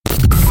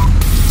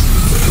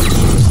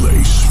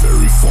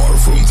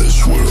from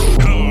this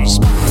world.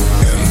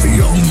 And the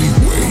only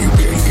way you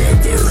can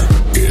get there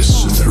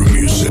is through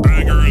music.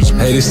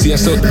 Hey, this is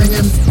Tiesto.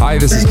 Hi,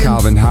 this is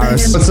Calvin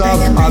Harris. What's up?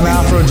 I'm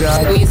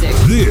Afrojack.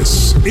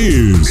 This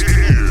is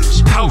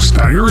House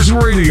Bangers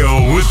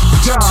Radio with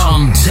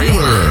Tom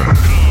Taylor.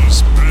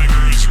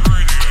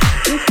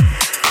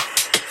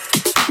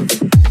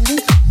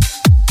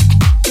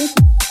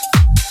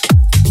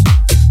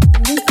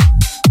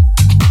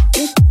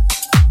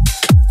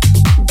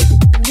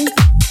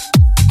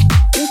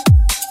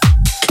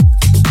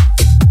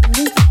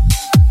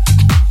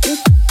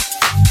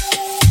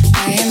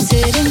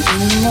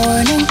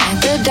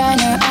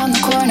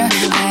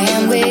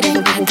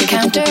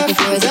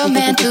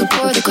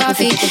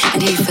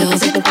 And he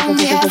fills it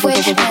only halfway.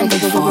 And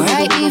before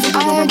I even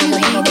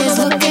argue, he is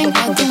looking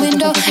out the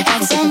window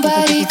at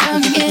somebody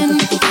coming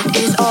in.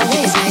 It is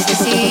always nice to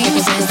see you,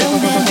 says the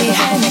man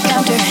behind the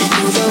counter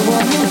to the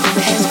woman who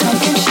has come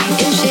in. She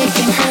is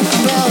shaking her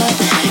umbrella,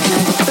 and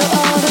I look the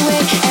other way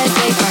as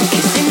they are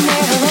kissing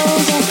their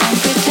hellos, and I'm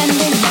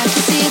pretending not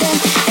to see them,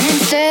 and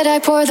instead I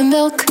pour the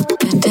milk.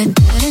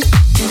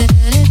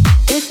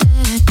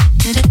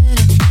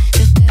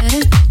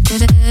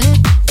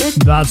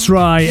 That's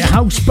right,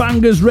 House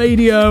Bangers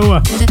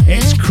Radio.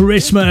 It's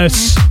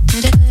Christmas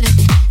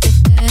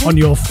on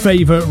your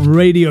favourite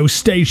radio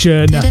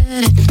station.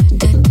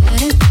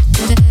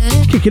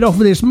 Kicking off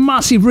with this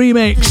massive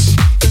remix,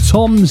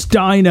 Tom's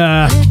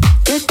Diner.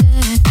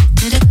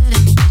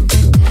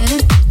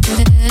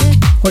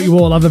 Hope you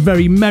all have a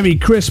very Merry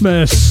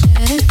Christmas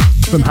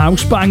from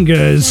House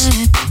Bangers.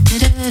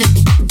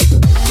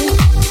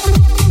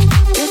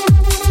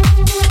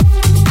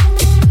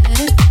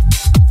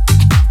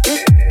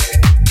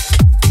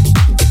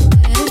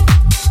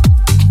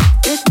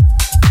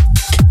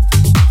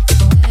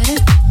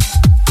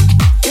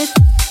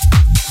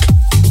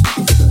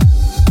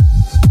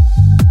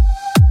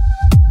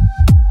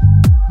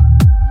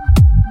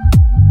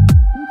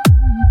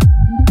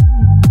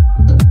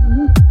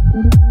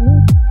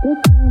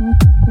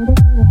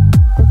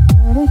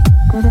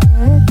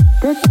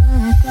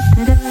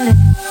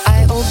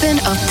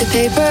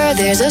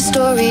 There's a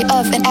story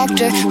of an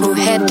actor who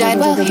had died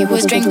while he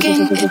was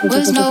drinking. It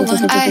was no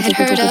one I had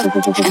heard of.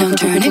 And I'm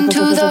turning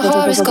to the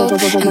horoscope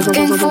and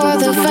looking for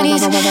the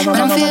funnies when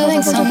I'm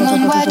feeling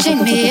someone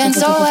watching me. And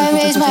so I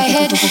raise my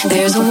head.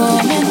 There's a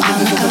woman on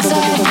the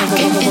outside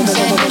looking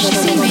inside. Does she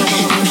see me?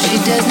 No, she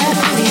does not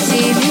really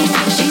see me.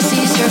 She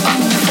sees her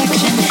own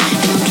reflection.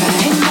 And I'm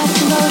trying not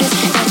to notice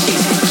that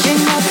she's hitching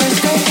up her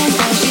skirt. And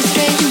while she's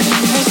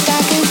straightening her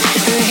stockings,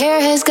 her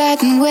hair has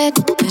gotten wet.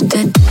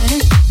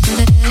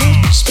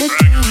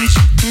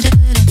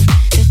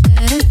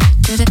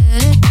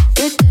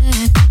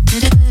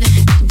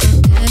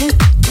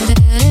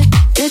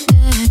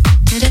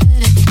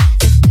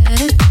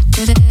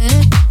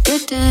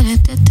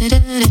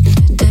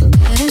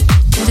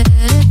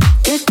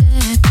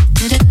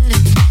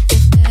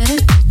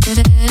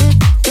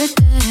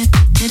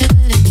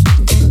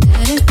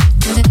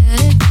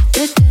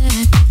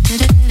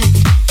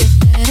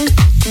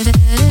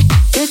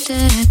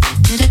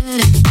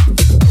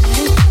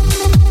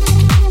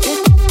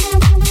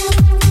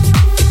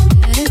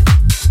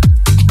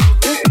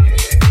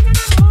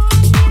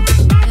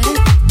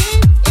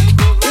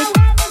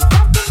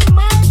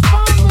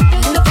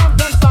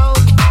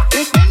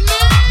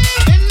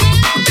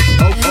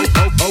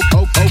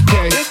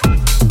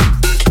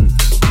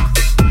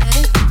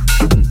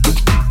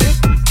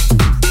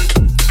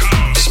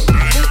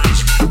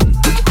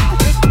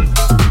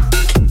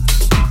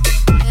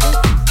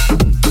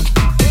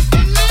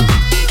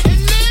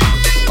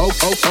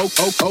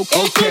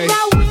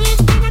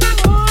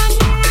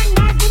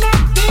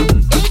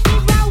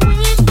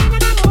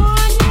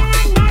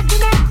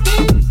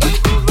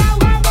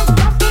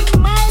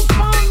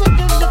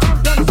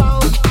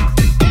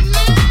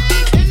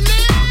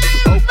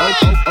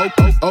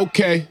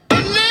 Okay.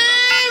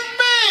 Believe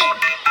me,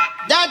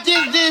 that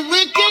is the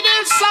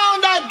wickedest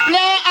sound that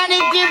play, and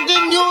it gives the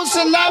new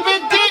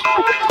celebrity.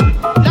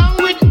 Along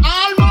with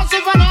all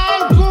massive and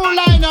all cool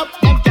lineup,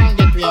 them can't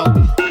get me out.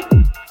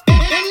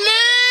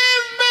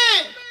 Believe me.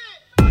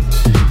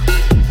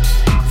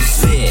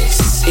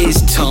 This is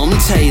Tom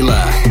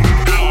Taylor.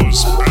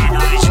 House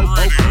Bangers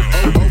Radio.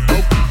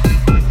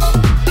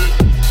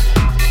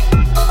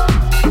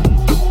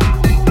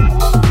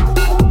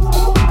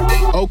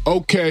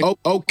 Okay.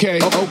 Okay.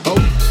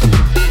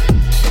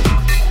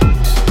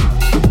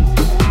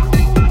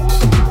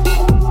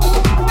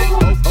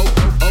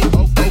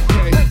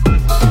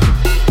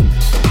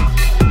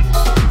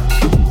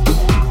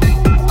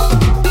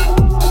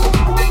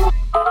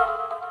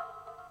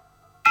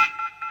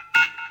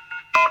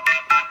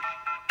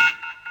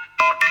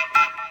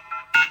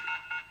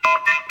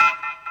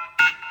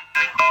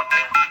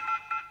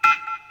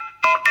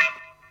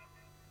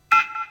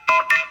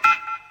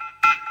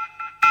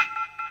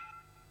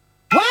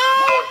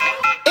 Well,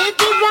 it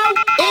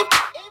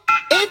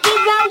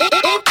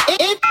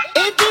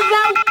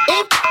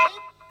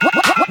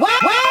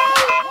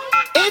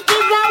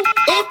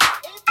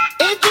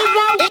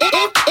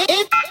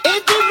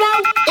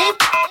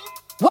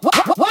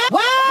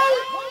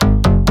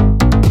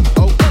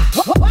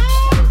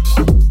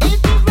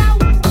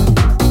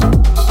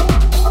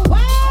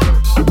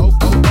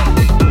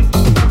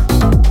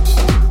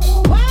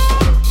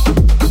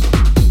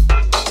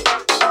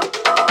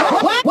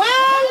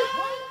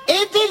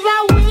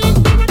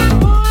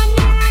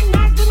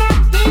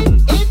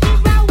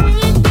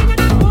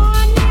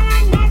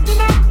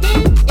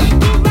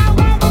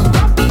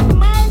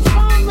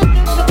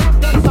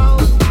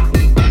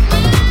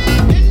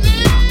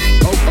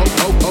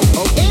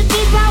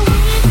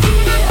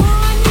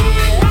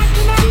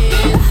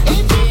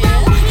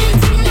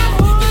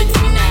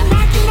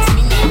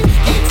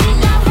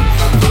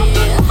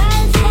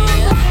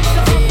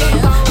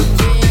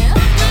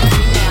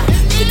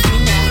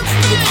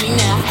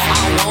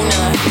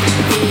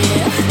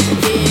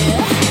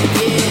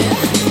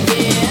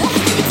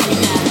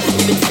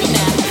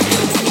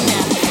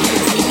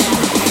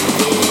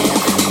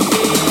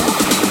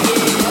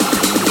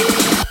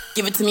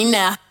give it to me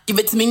now, give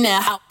it to me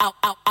now. I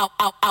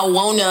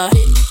wanna.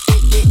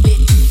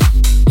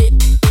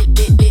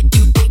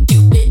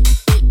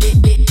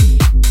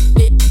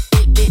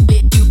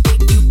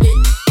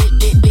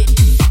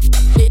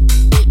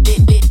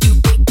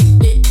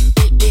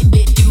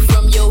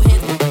 From your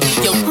head,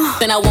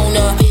 then I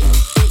wanna.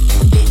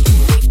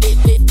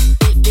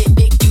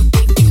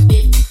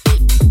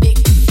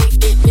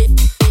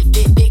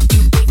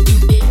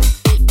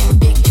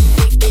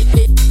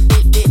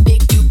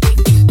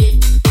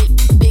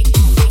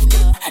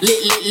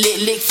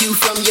 Lick you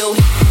from your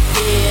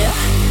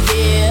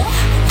yeah.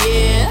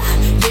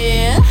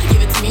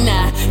 Give it to me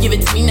now, give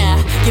it to me now,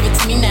 give it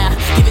to me now,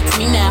 give it to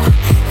me now.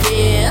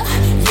 Yeah.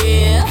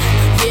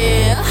 Give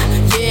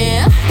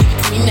it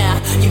to me now,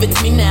 give it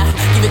to me now,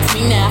 give it to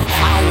me now.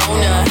 I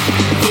wanna.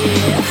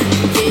 Yeah.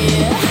 Give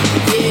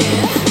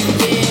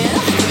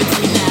it to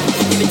me now,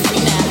 give it to me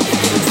now,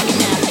 give it to me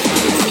now,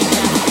 give it to me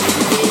now.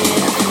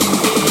 Yeah.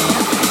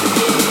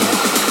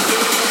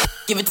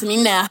 Give it to me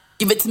now.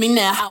 Give it to me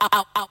now.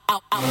 I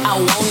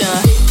wanna.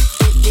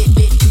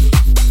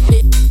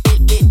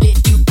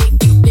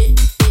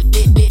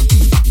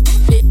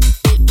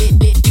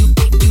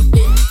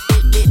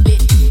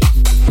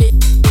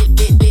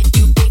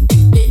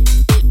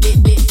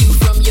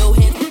 From your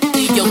head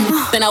to your,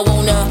 then I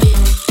wanna.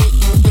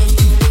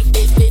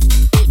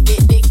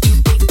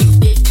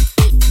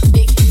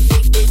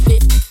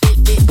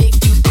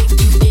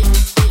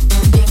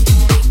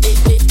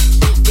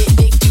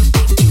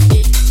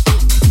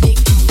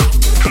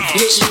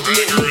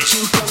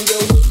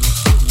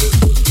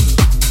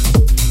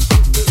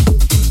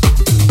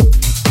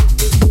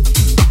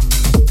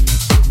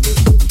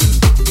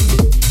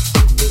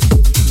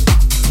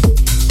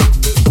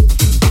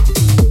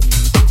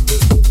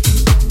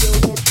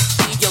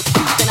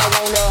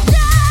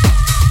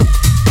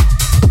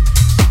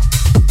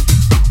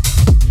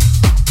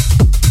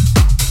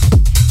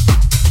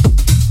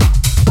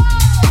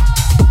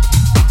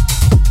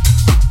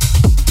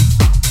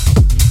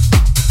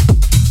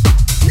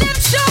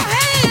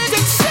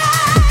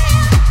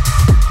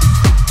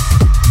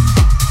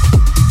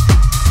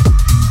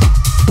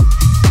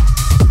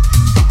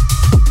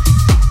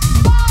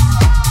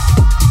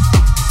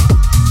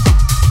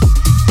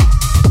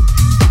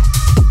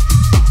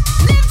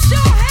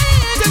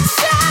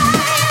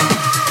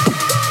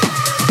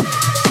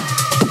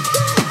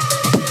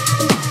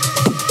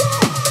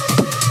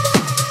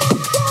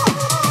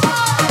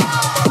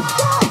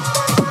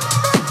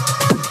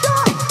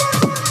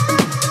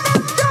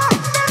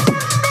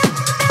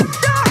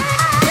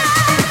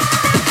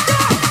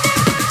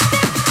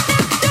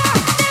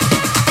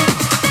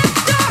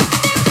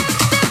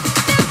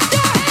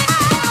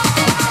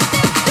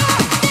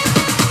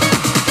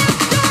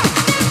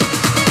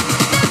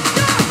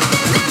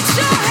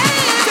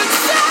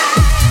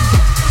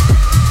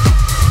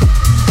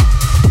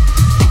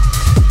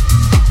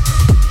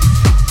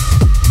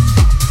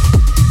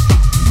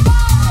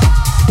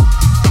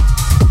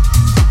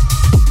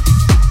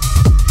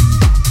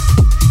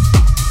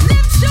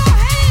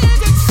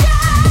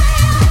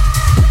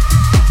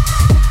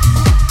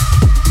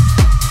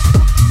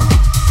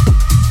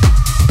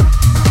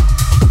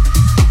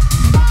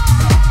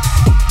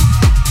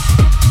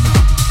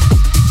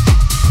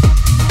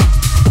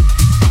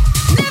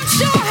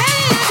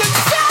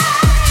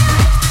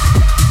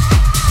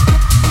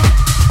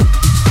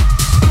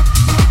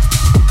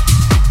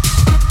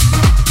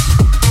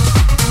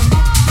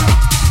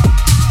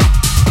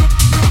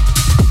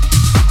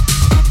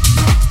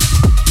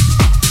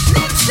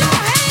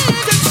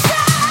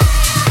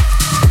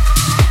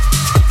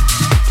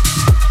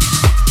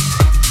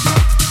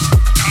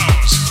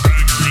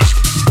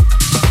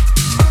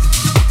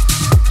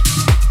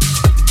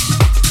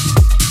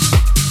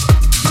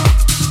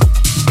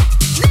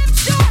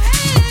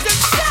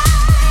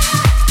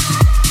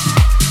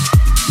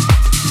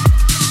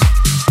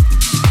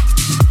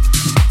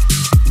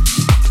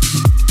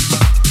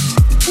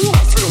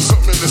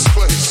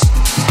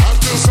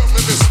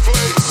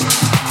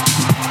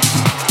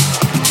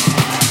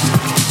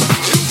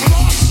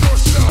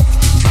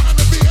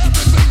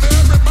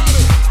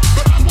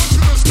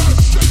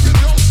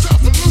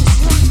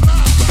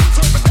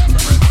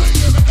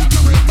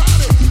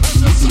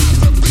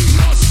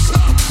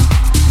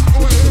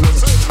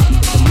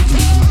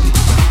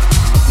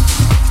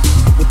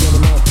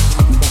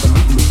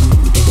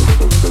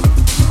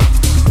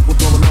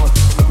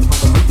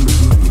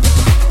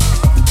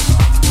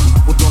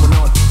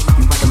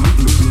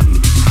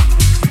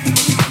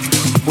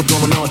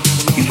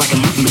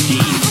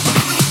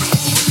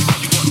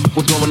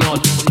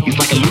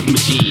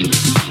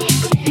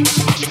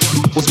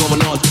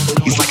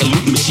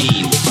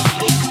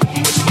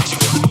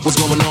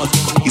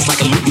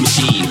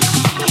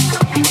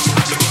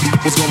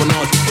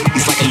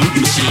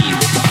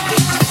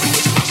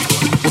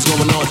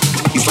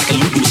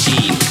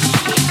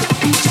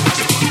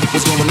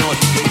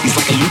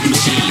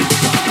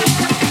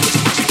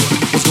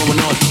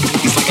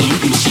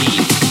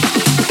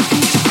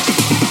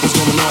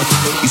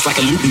 It's like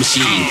a loop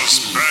machine.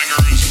 House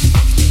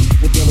bangers.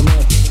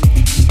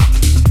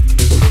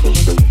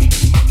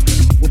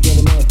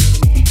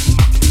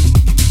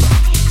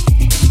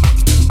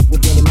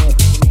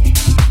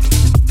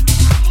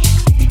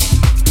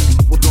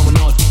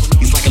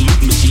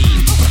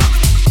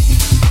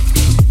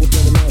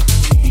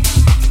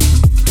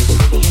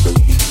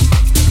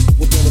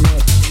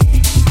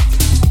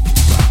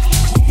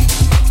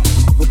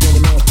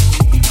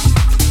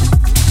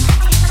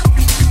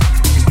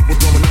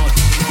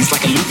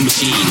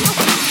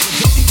 machine.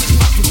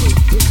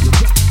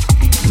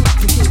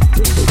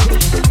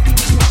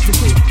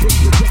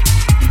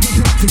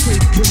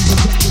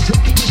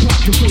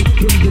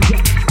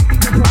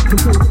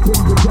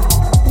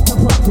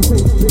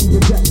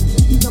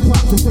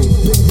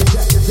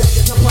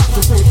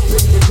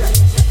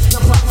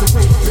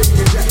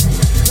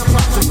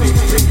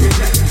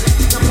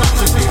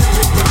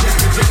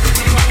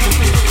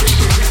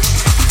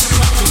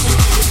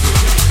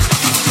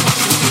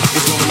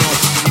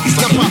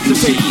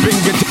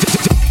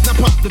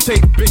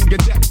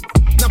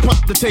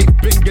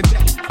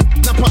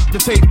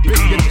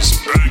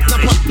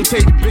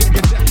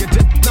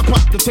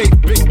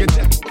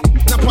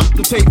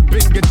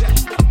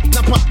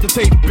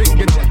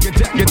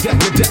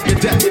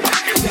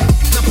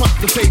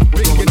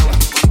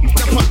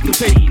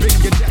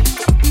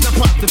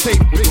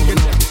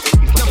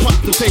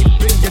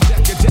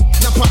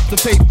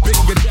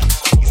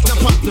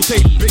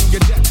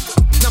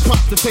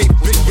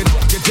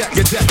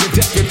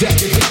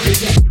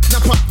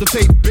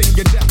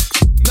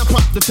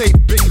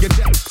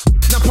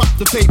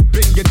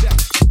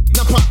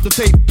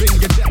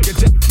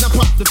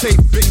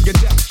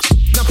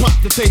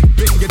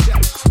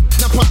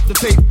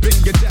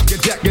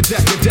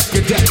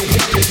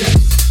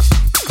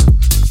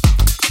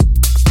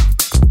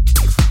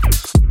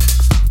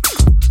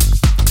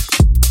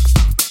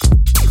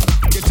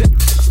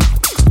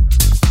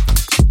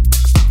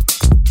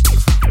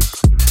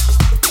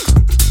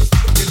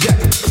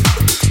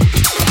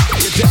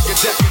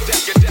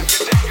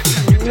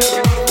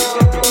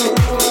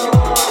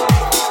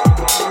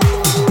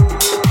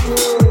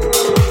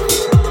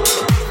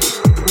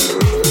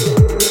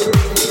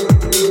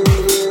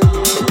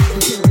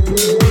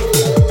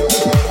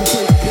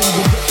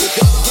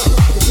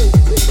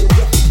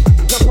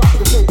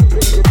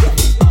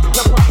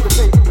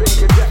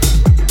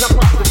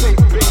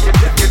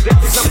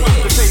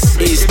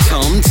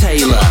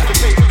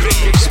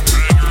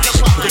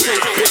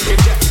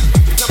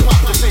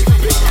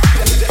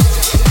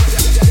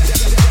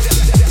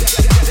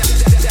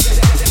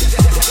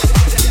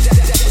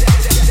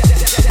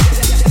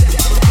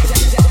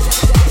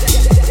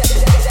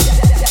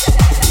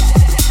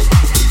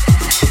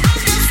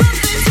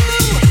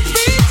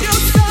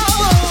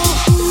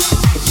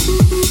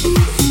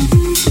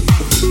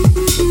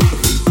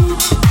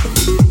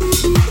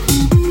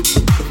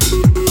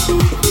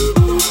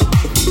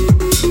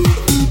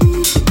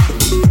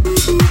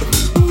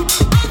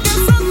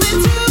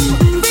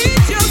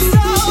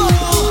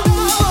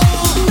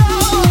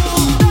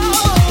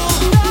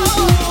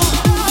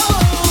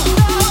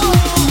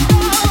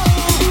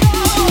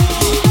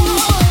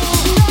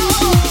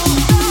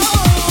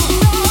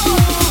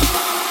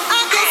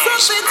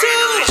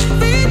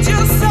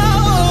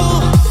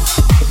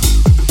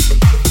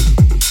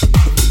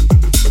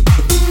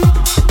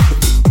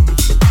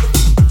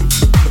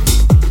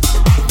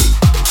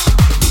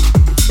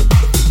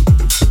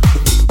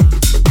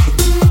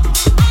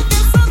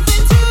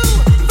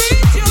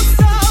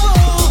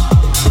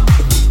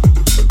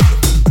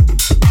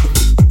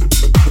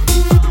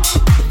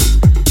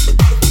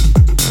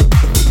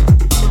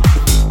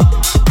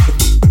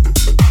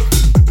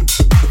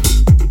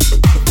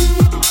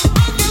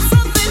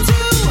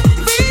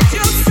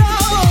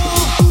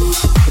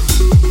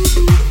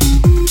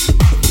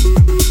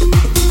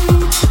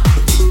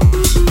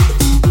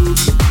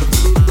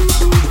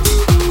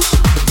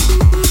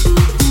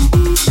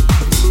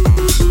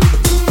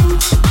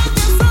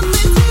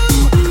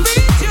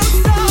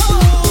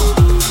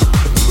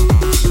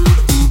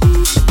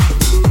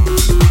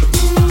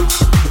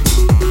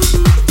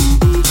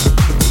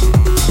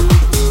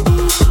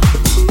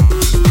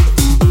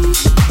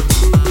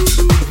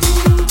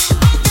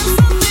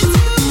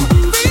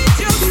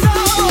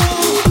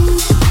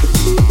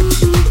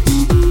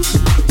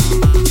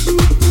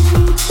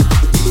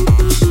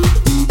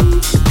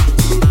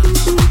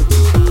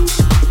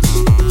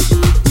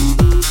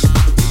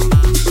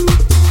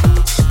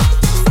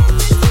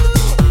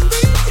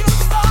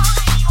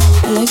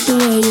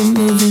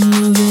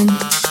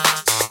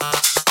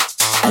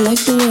 I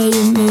like the way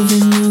you're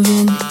moving,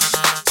 moving.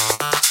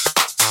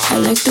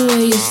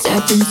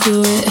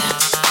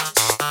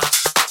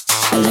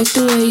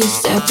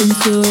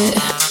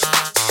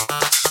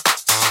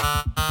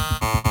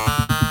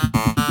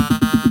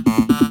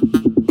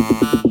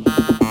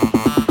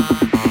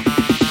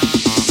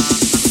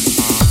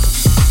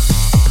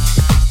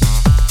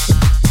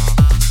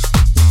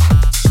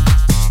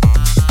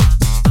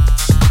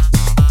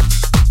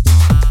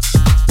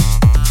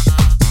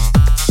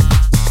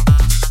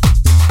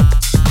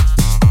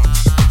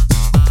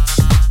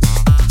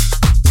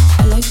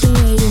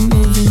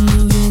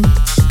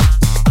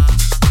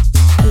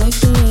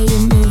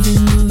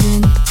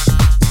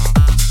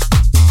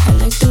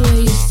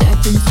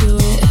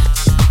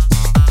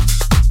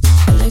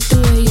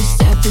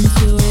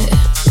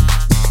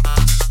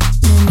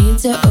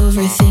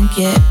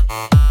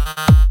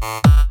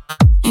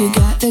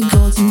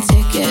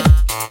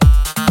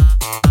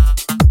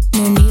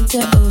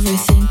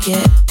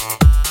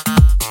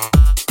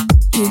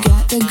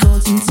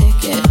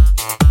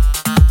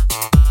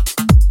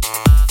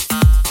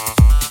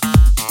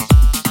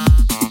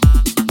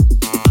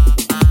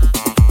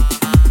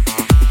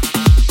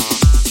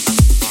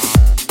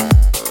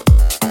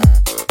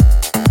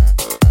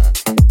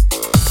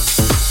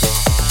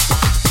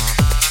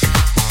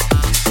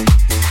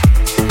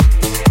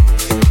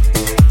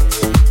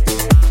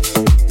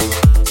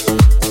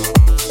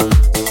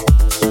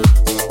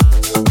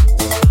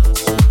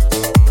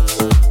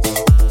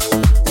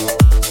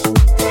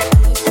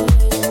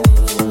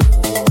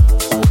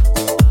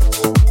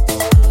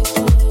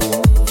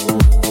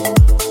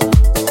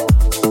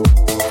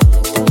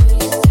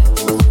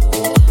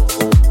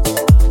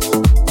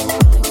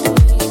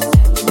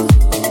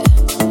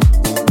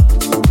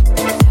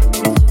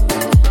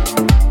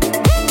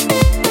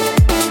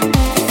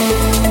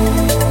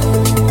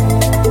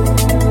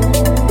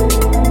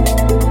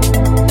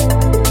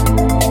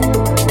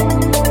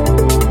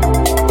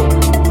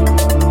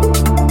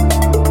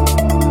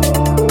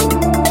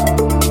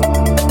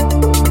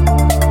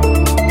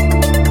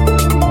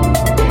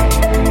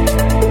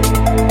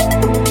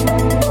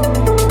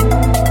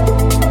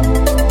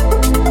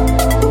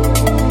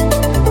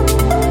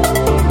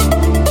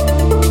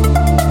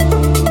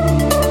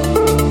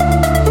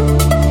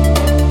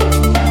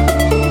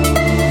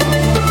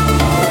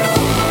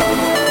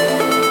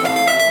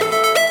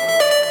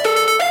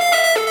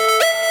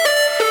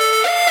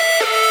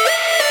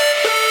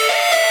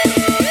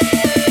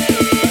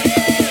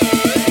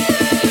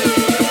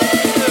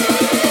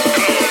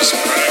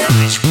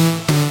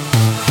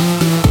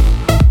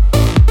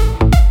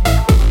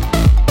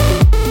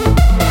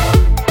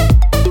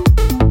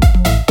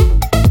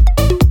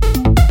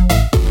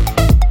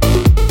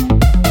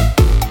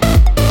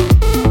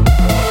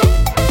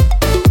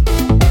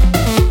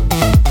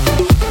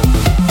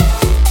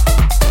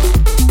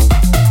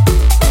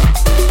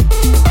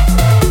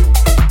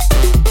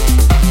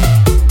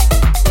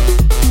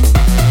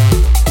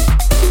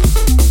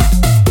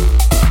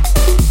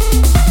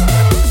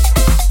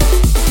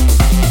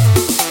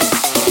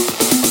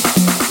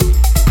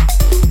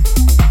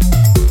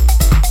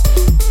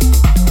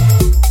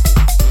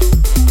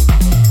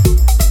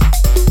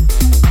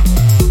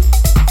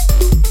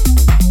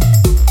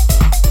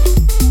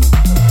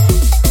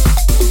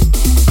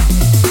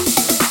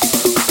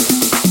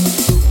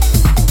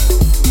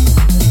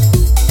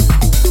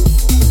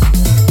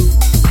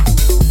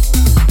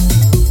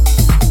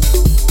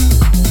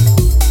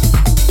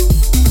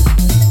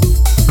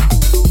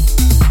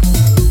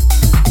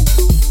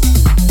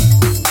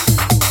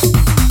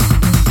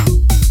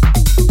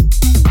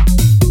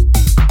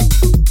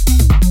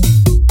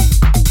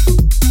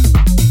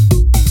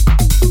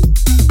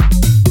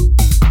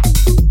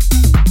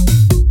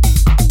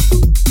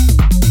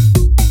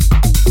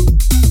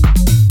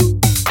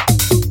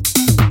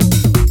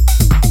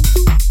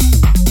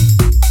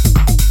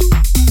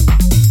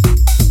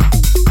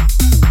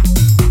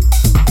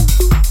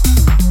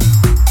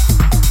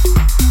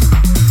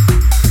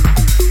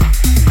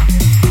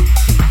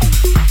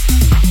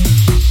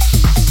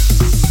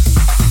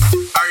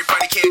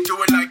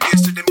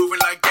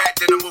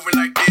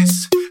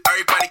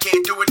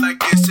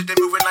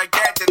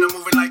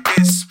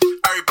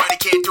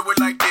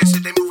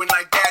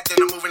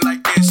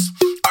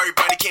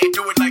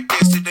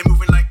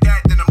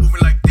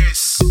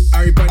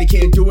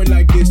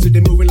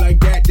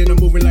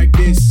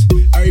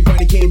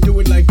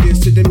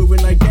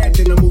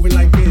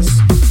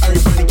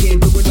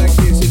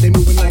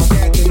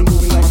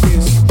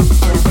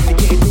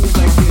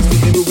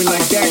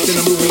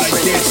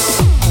 like this.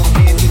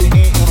 Hands in the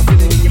air,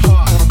 feel it in your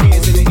heart.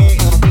 Hands in the air,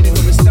 feel it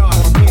from the start.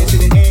 Hands in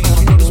the air,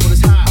 you know this one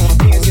is hot.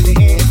 Hands in the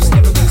air, it's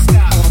never gonna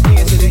stop.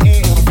 Hands in the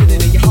air, feel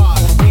it in your heart.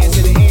 Hands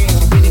in the air,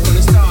 feel it from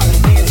the start.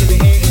 Hands in the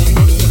air, you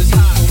know this one is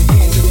hot.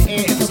 Hands in the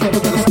air, it's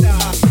never gonna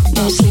stop.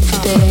 No sleep for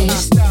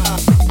days,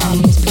 I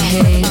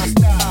misbehave.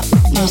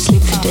 No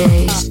sleep for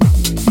days,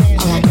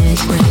 all I do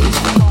is rave.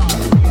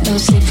 No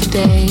sleep for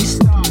days,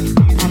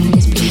 I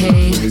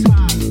misbehave.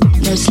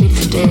 No sleep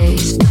for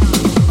days,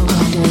 all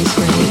I do is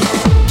rave.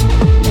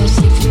 No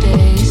sleep for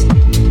days,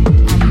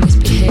 I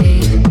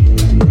misbehave.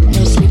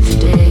 No sleep for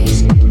days,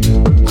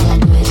 all I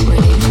do is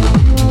rave.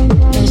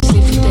 No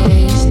sleep for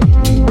days,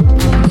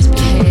 I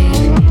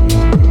misbehave.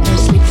 No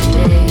sleep for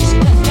days,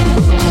 all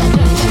I do is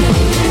rave.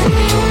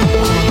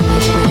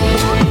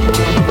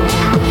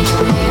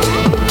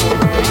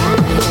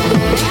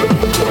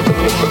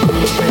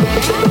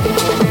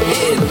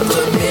 In the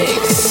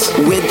mix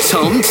with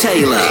Tom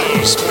Taylor.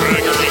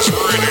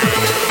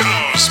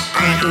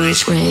 Bangers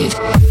rave.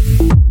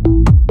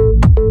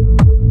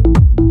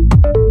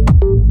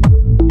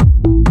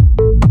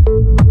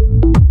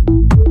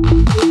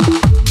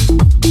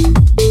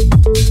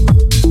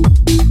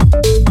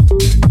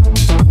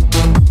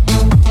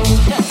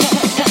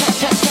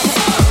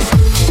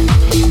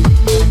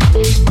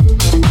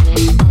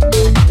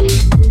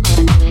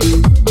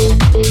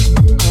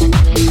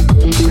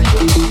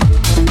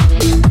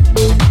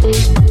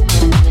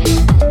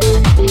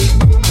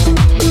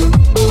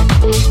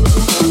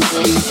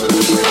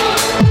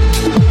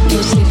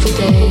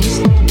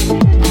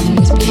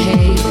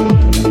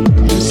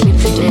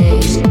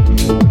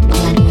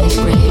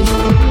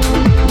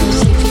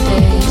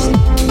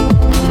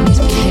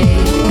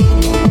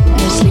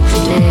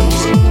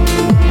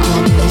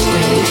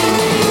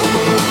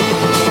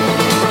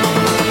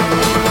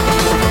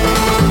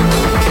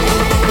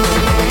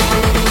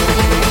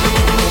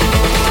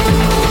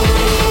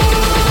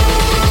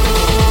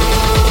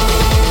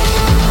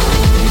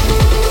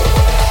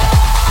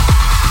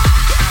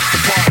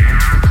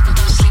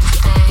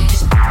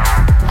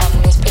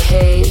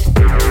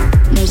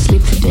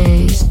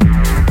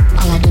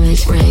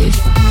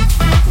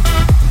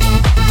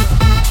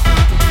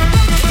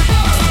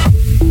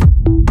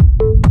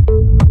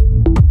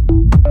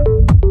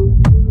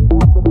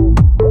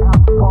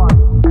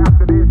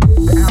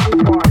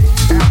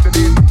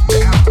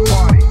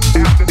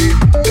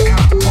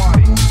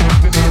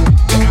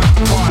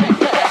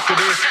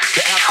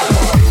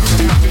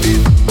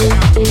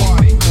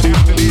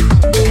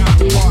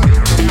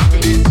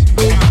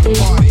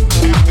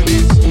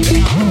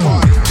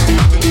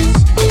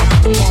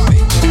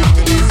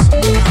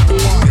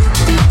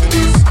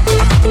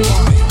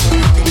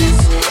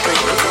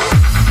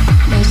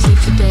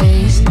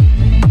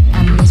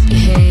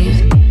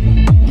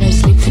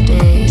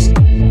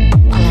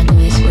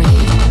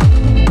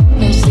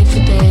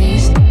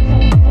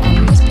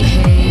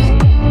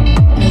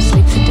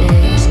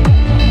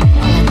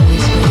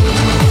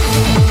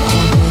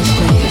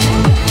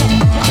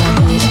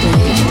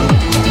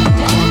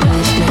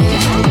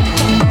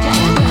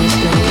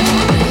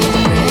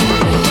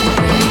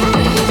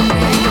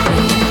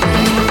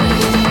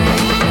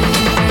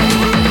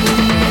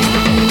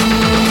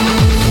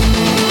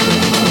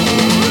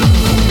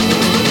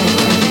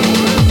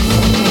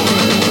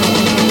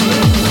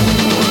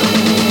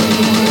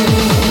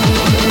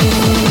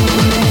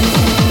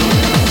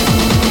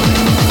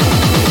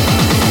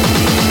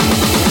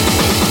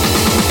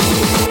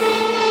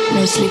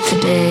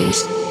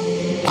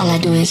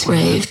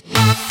 Rave.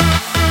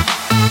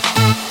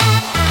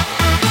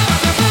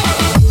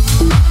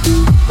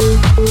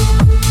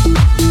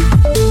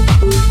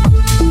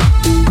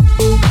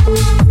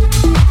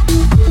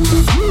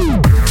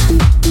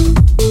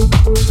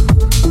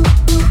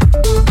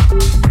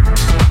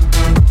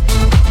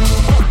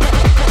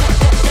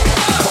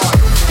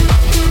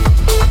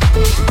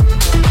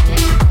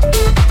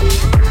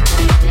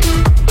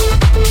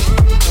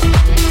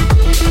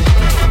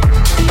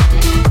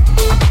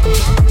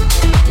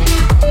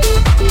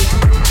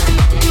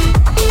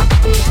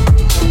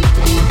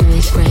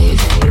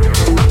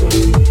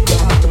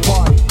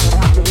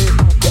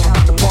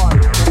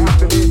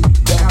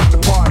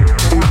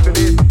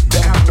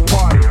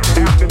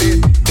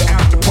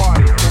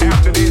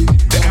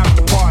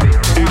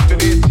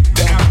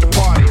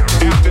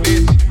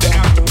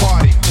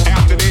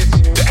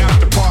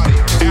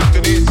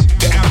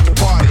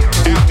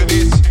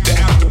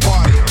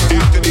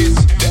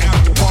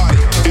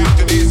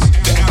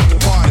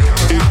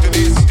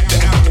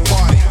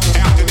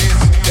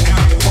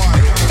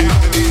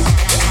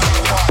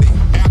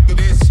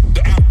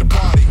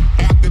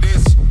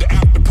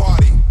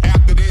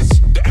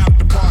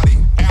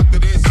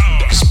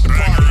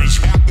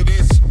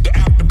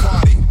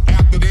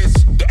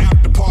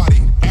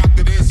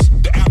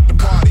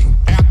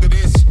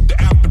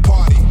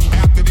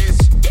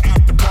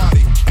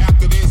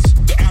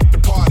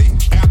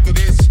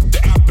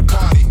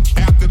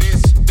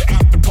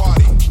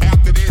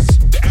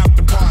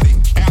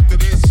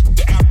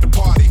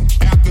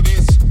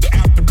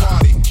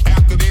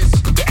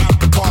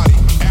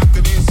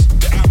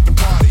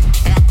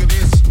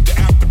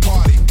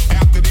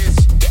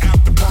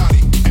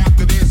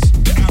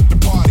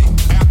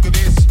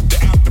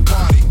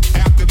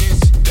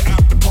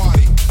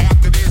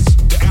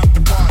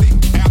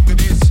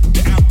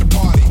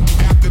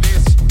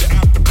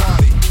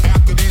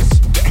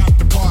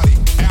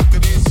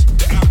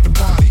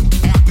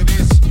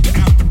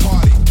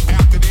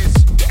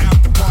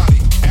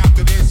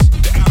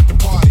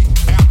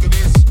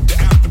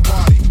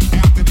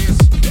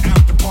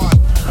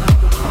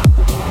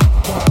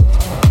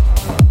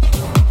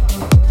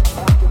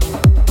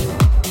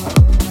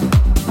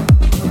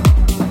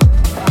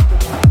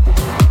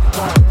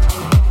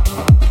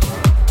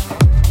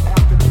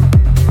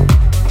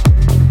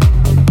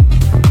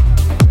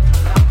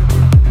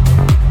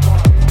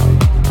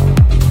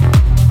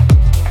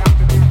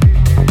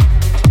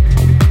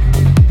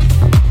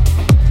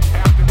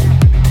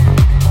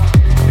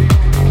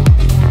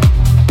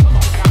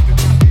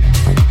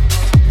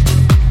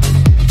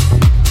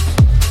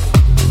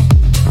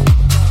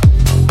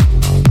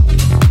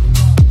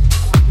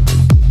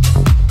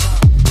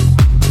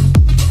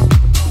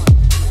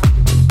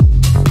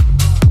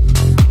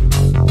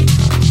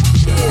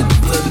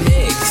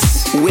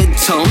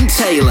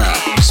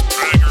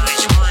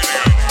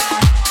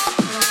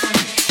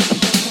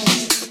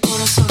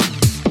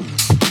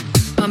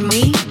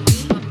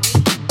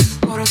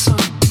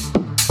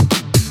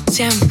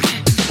 siempre.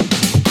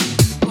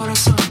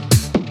 Corazón,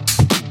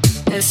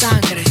 de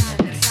sangre.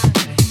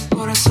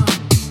 Corazón,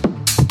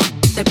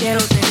 te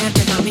quiero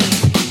tenerte para mí.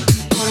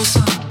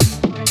 Corazón.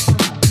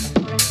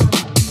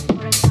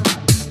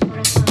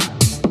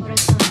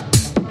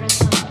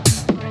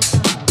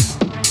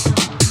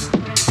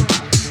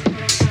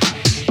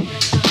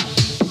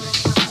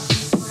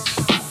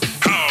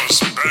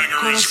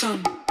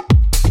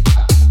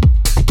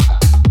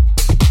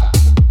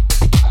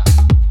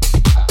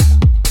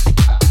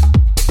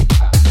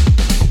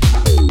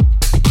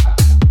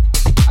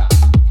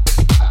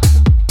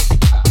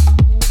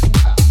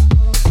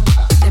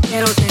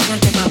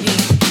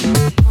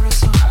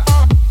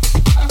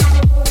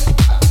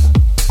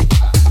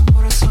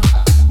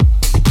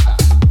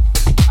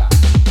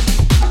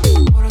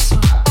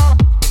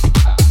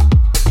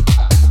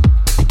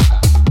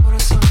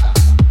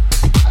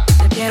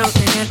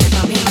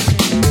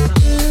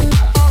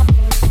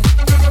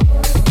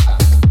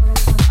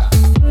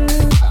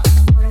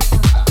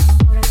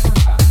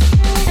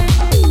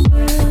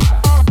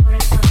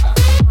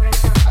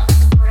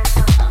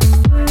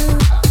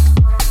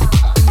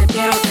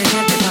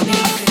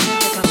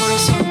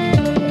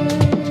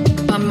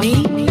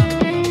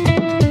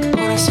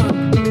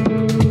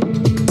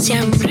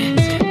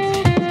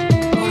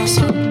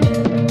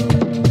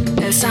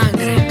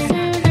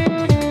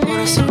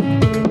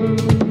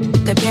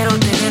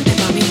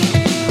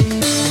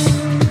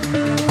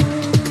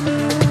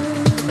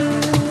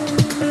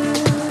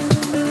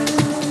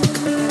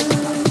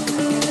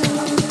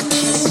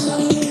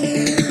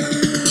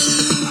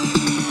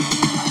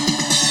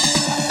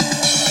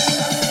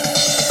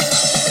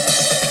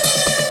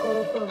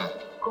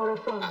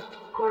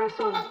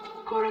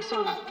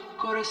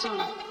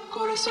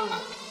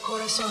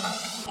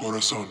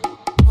 Corazón.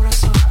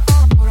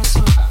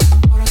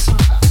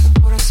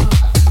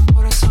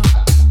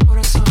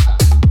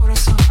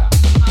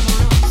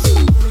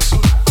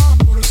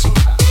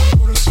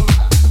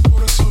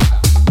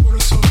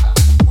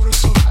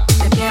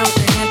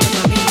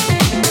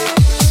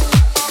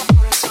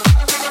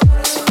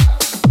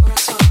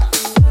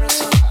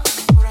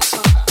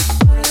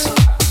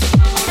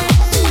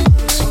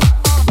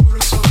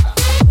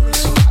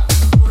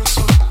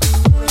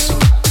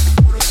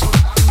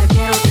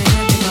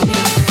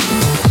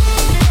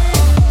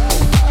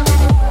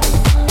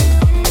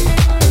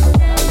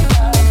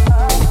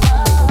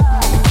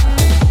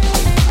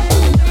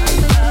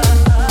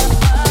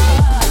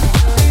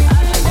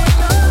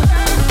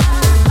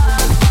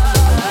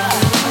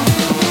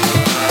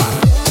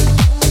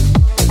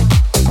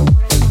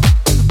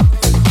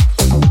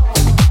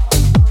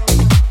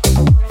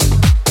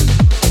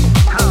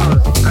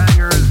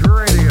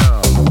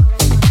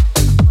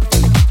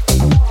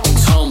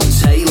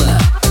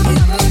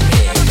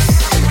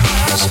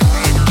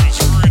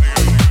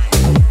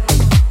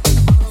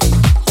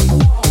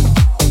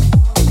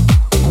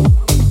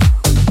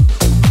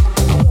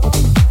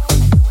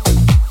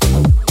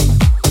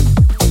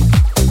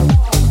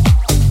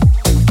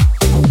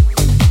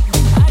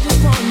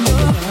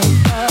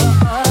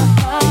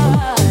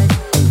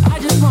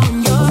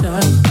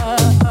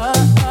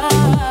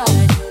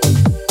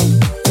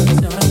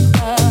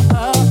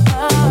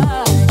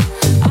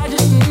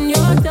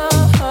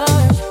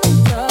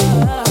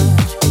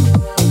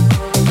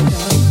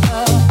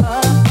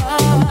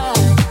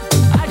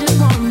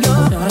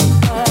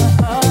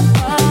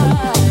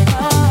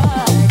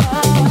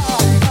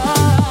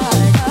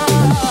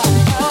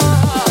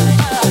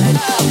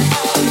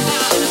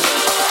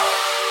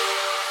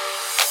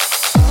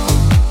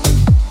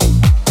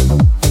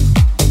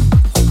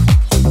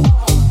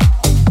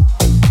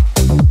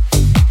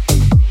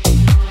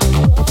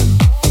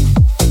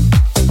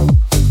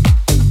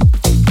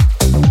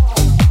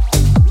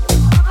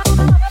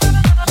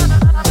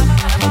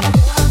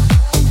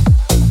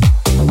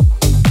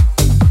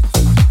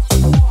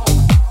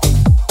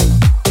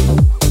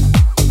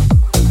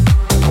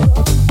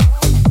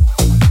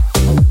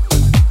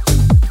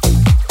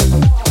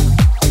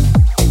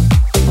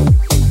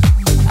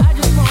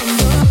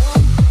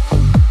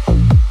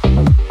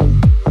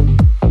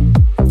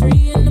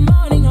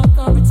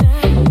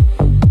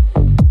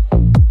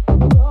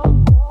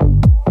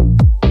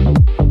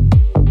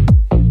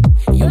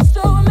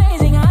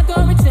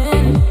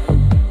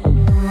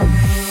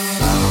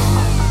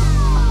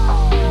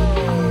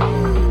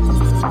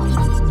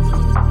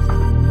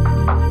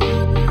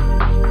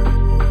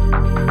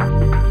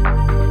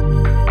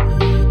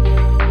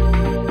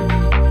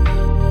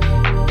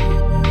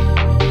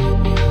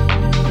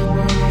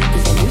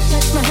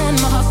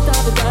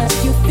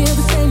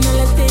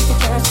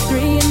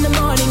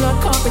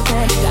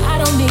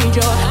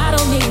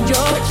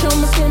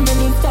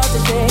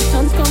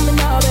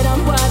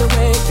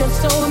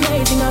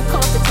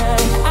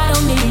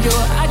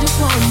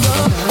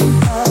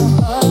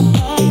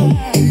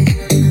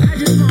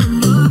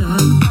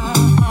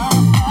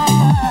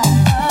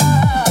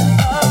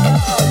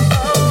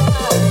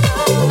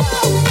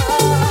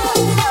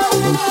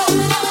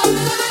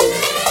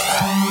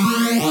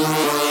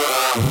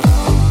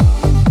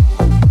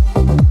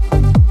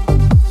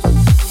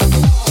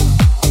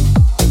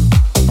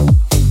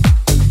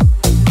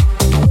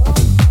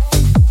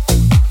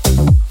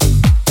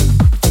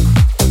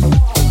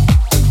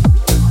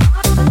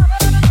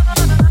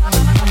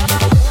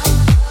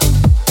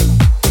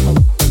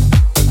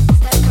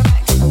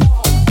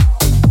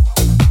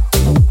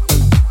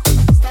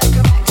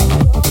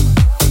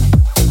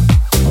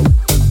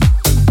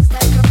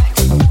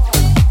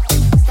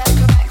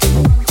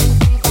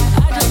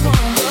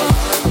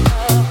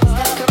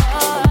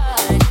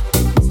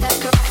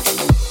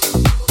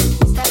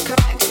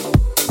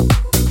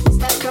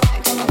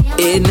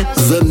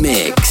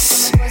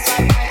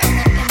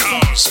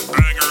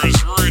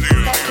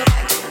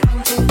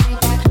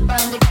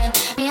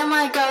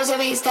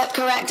 step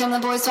correct and the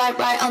boys swipe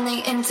right on the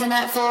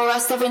internet for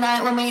us every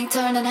night when we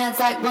turning heads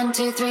like 1,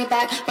 2, 3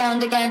 back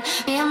round again.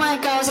 Me and my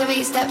girls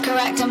every step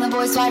correct and the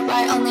boys swipe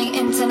right on the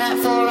internet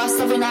for us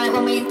every night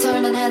when we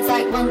turning heads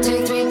like 1,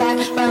 2, 3 back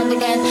round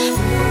again.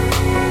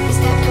 You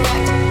step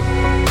correct.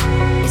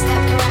 You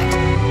step correct.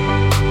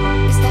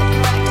 You step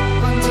correct.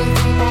 1, 2,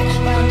 3 back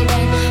round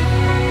again.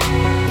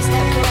 You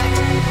step correct.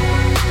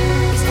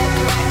 You step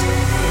correct.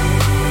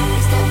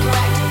 You step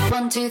correct.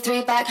 1, 2,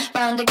 3 back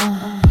round again.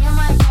 Me and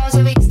my girls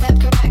every step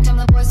correct and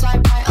the boys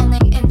swipe right on the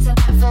internet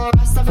for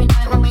us every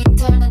night when we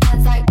turning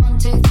heads like 1,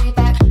 2, 3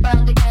 back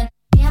round again.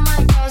 Me and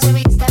my girls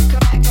every step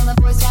correct and the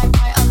boys swipe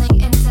right on the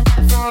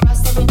internet for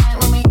us every night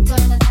when we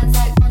turning heads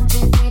like 1, 2,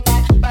 3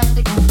 back round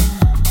again.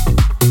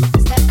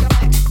 Step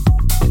correct.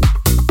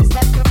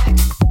 Step correct.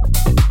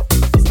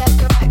 Step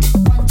correct.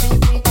 1, 2,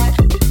 3 back.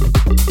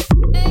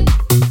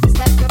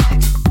 Step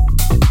correct.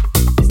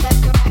 Step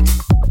correct.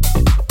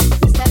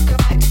 Step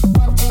correct.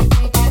 1, 2,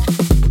 3 back.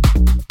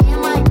 Me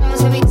and my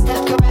girls every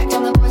step correct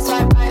and the boys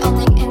swipe right on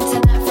the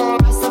internet for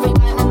us every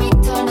night when we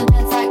turn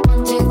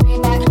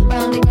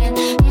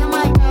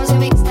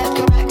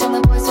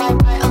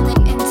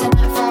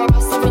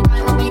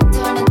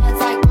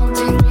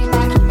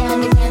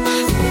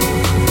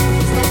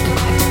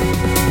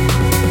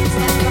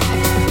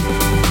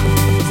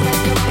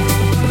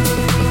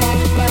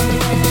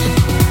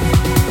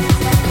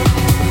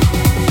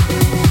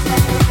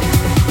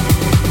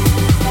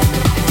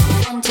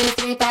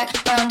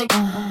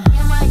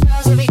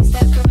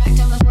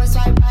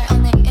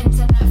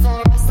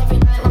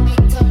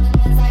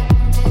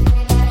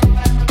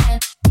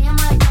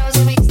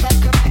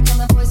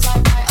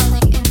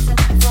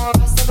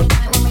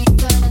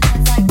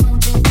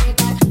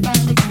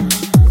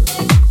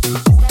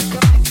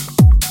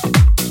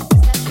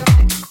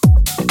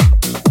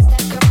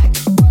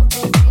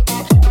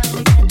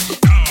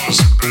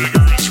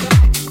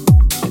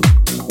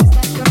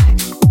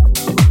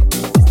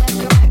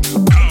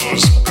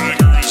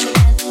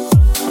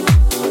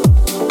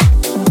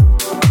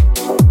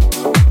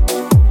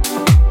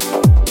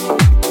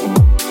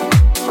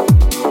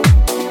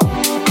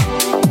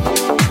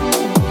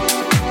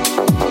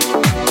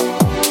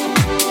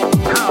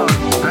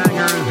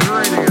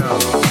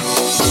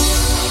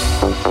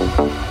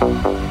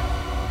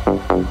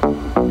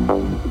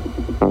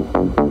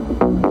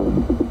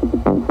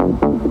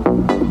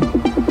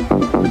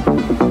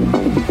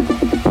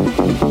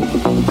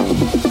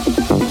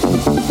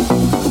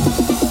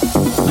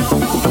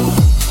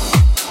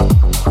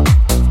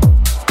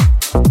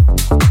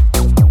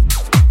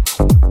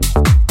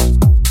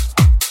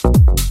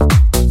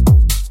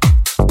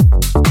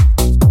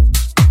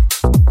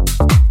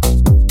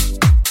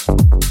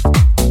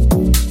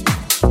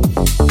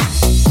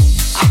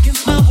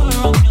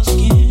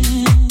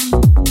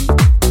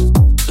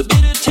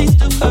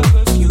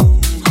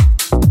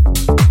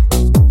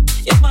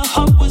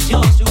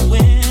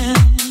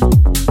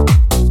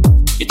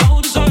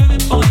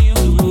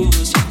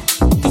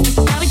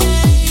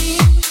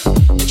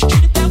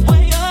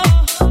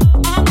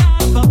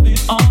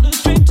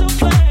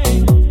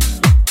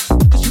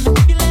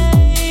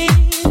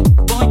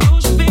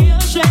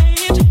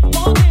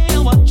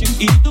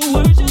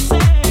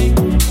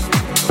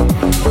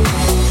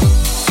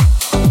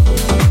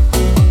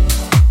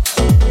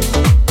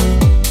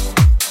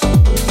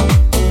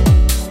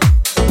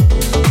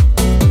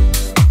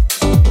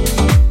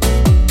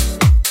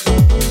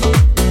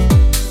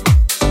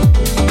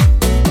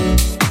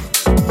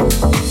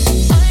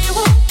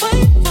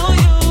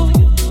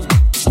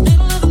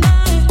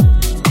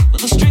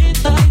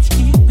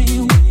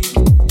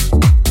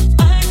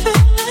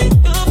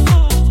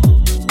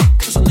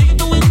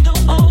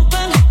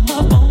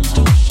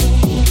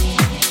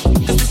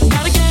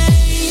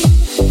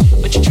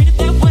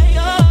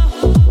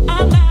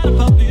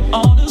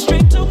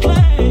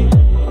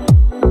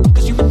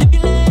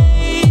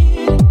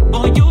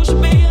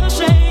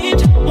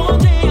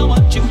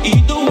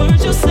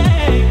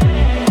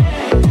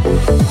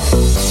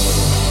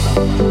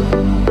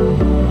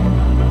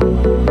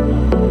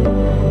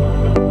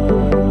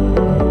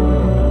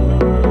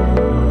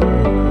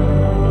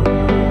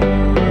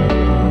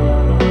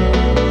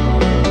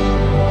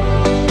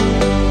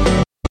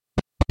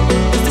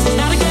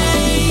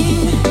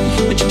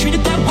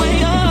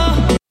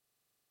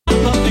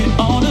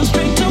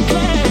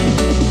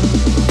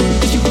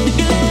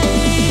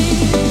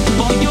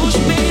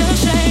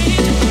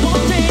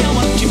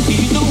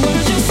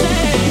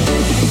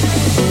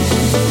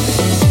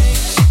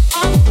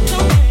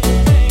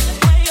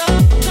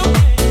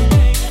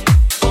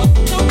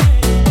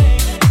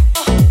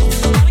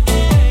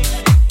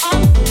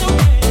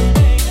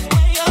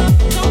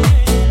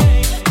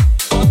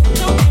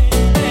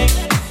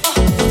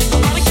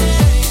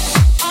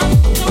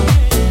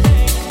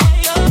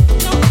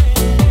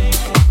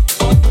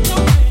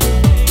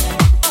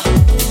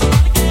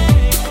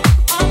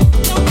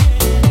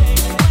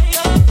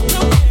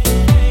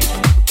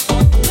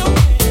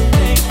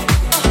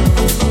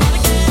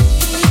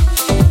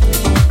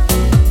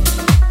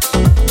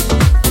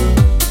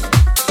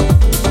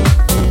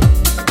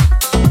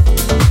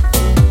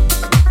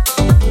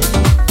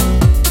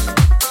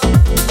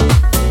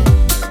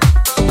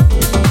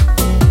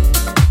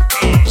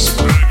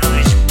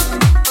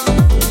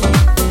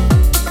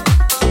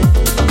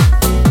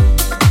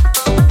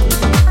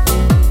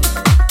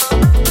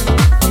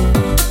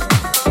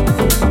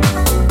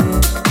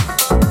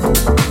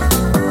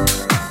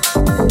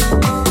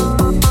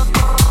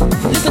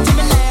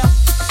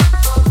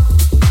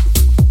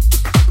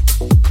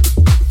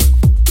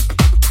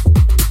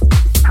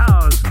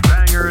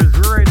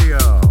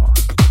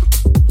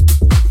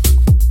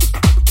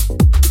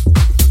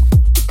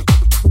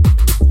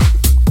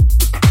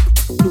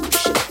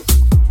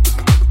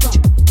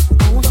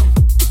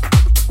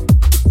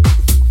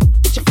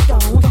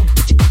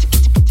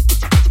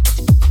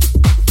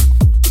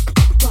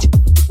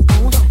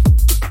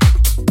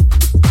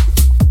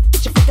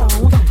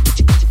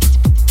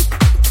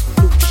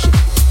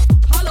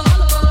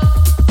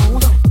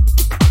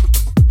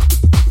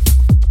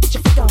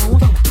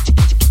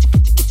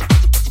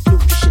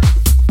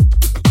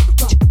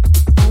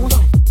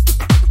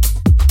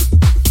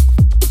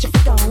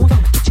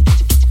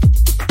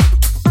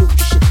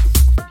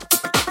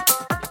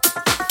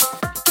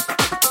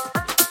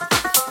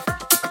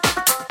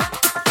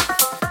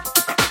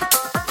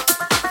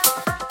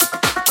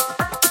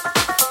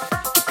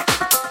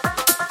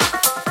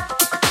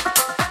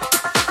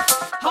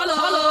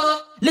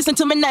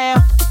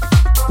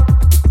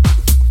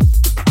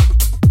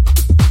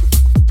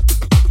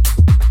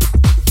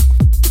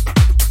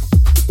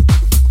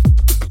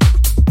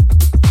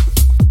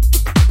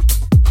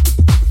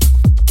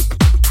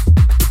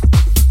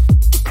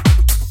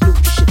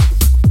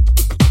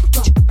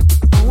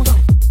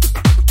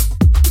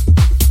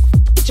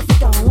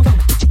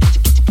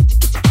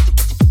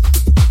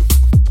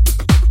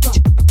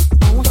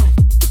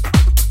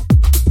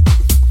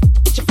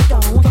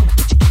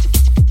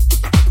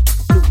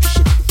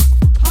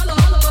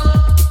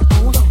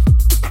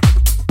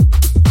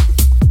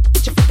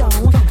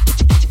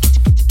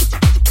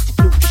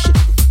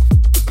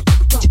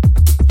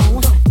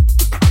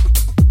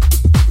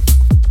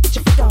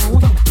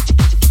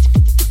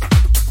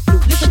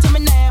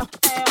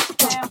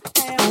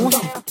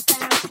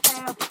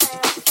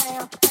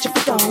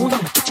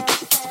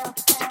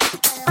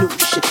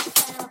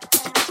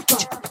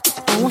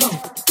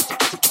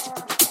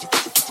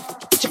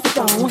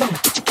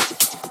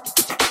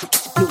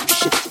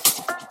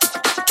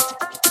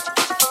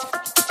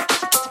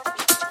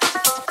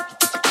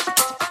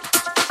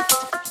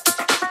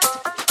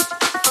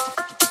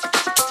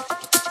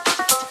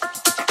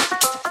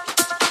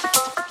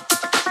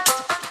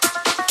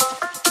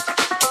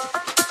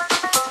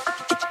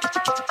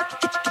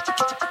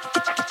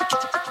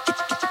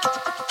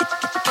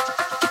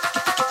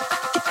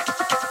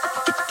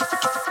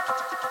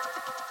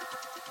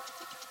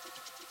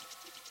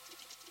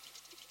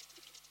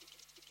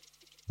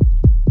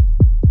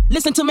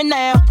listen to me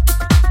now.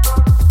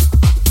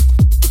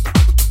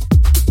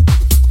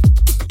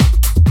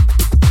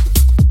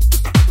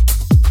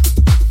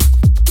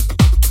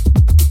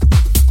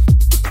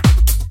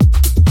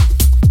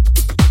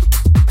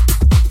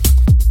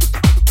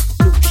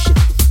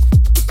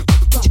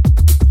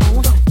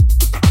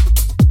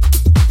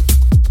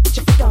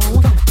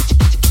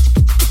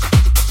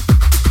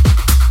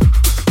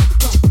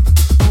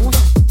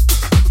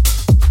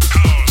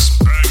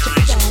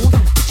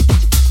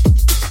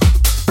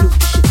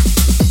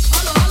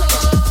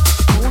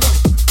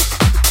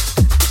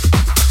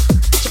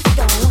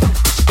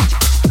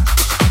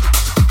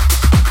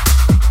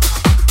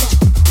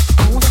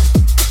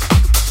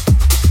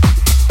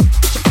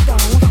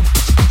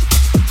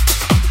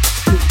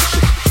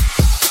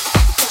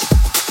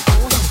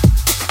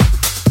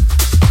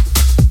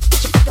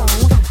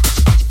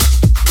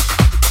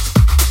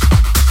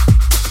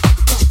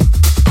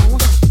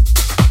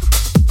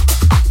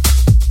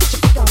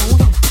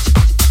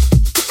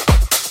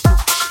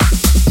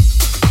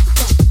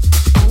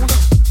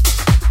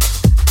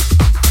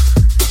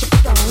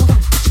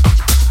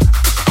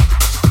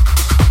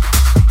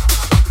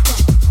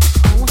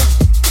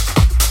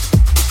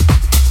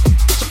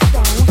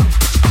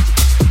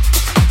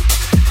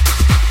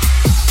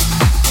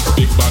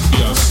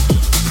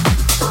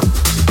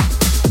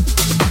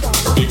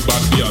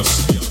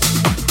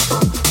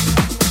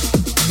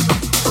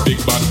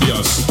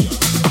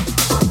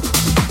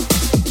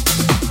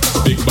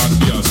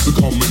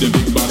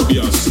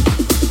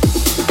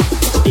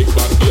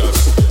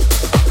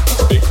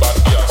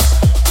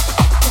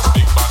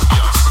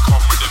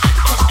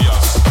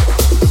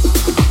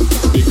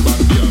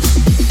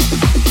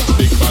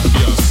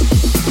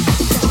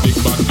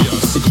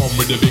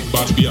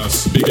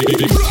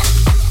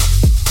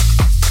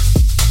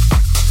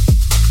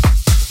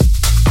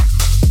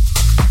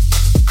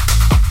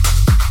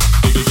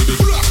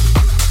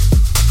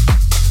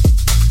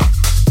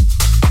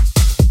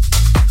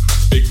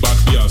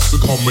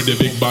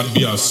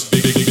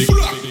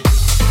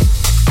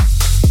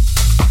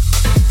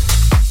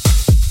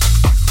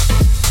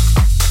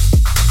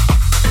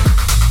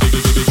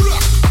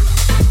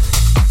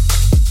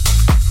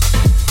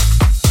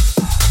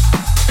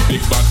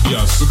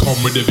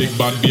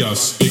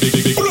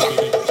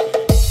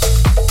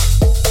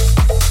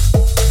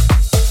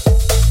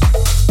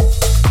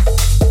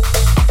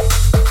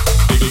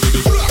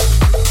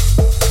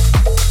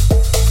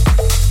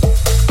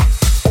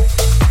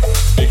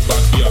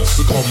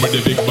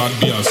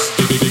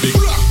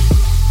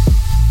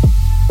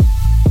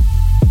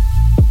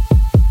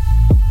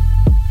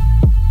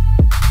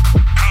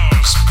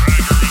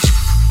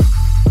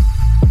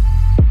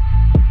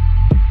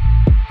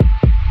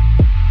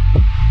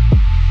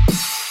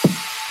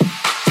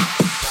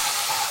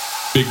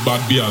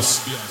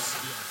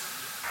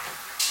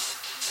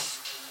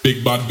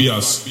 Big bad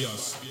bias.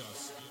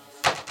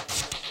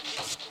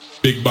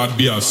 Big bad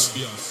bias.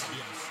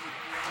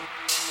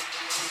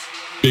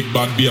 Big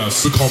bad bias.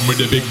 So come with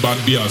the big bad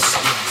bias.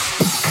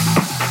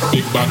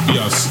 Big bad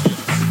bias.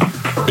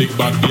 Big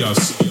bad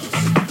bias.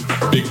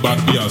 Big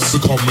bad bias. So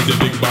come with the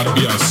big bad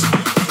bias.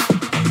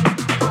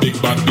 Big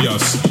bad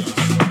bias.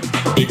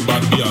 Big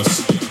bad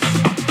bias.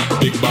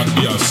 Big bad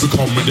bias. So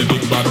come with the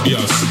big bad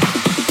bias.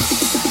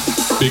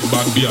 Big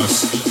bad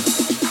bias.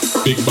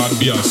 Big bad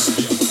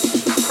bias.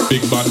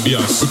 Big bad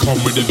bias, so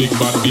come with the big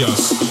bad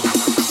bias.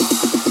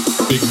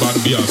 Big bad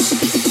bias.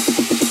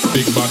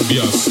 Big bad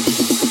bias.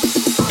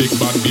 Big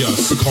bad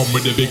bias, so come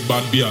with the big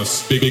bad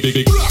bias. Big, big, big,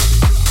 big.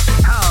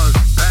 House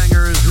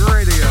Bangers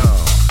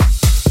Radio.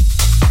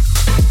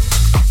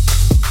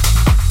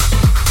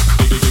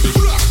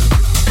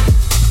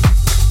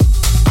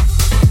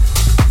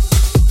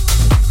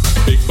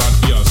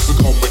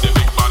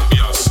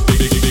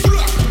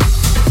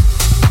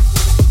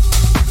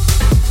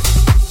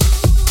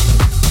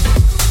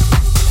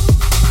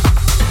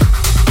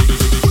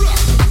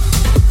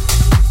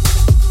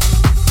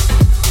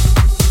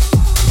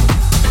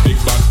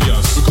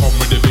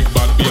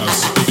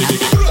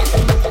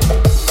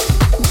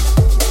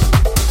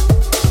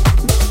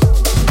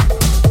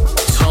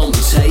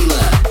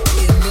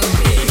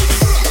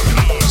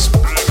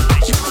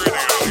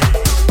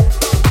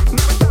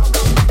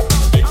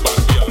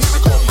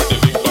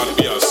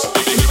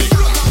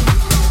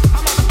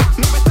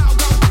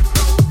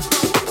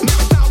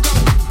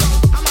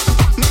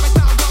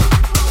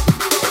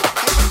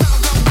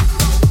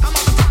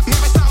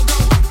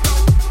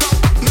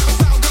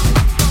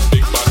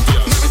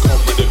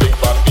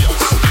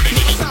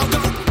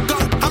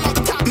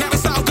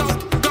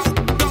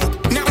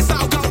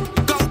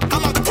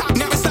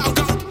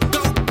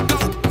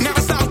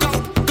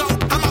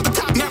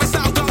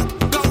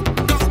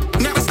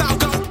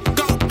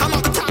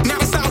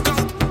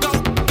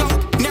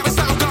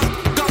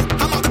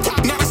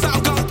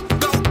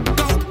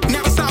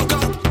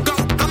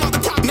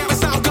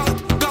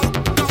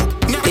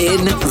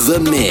 In the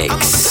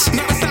mix.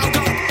 Big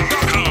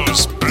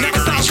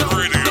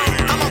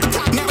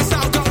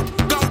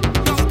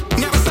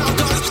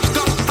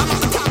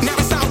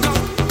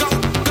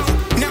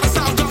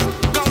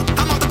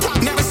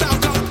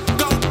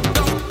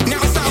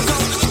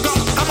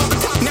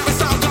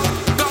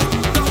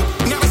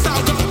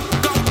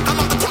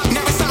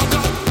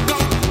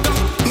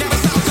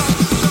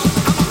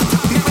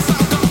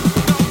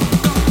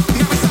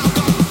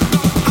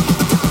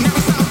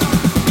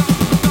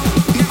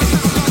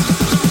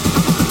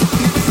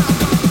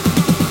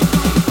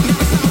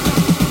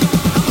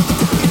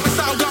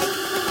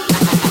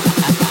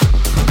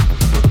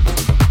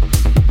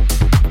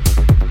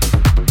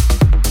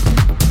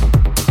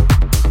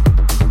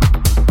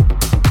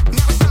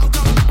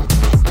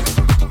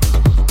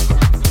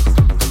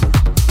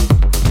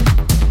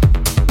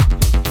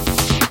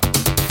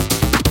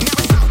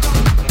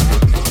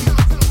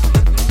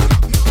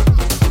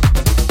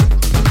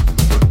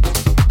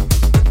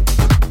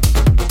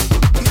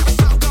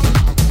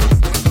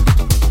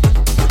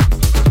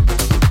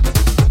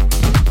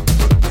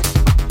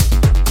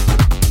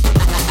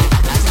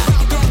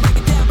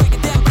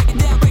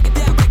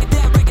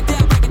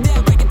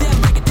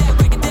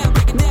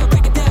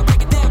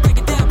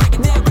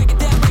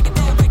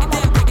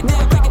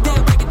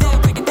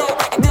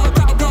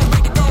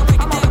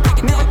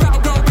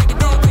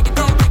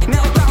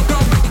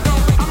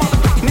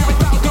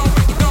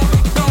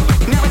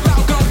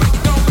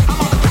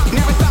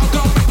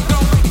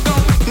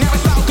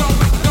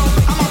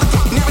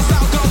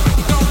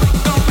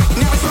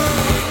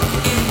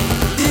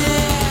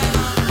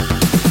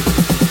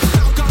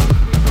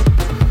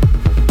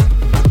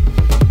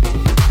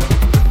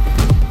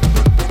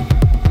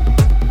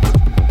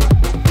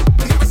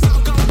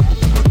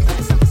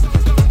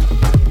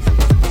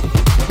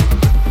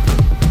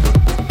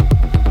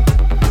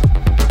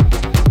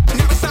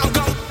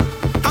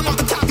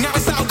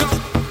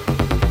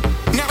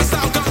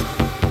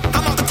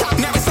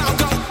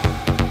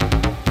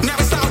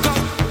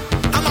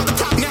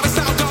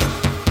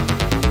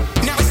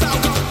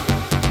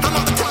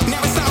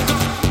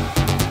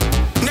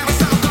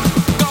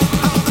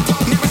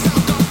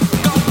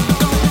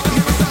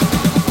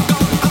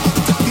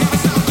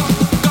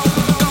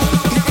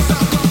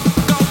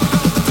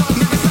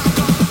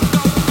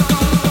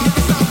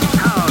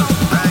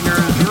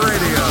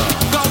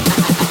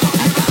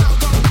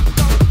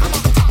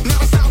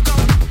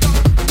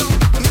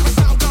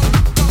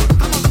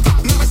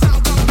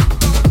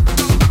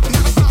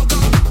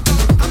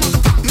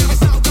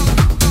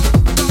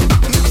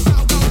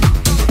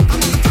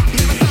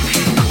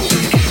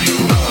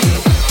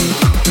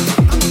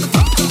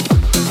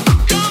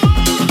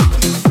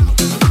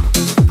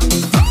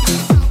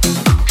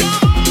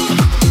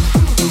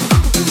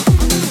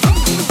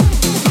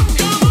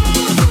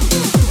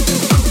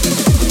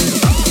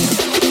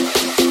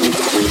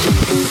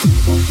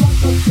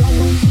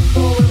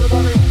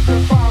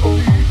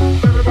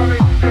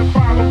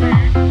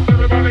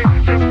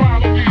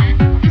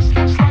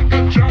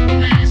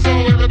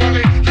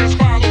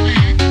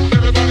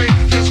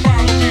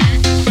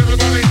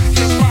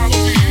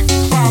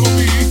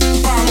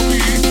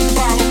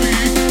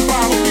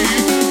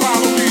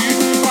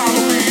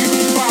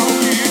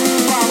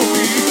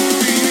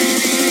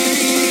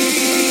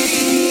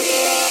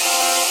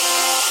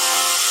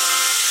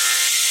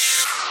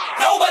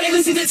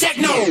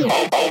techno.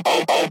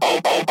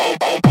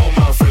 All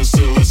my friends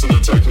still listen to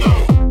techno.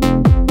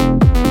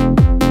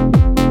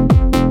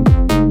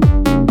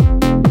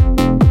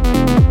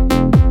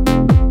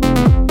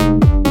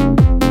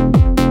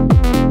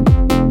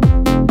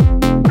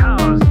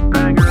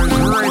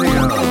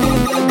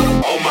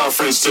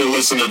 Still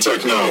listen to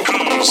techno.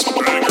 House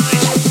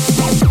bangers.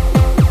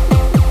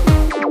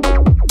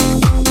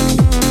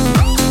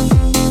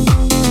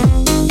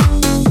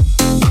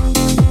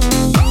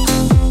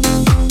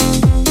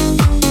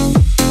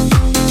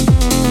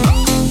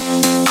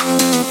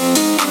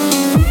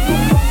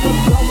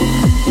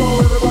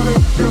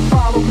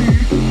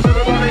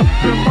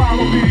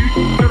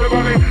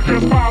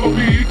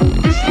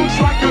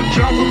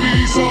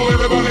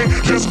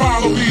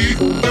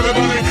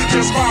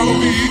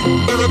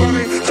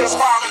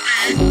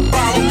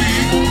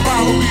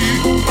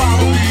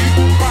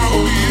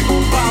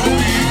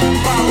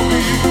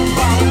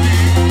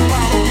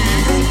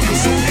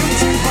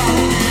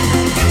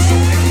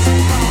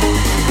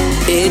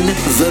 In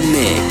the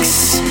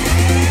mix.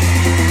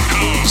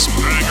 House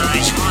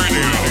Bangers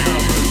Radio.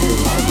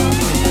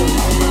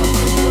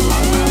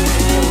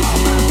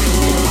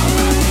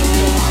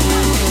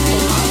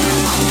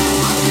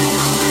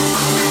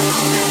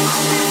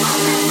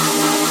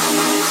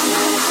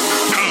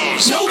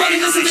 Nobody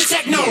listen to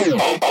techno.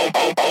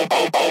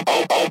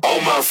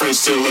 All my friends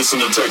still listen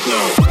to techno.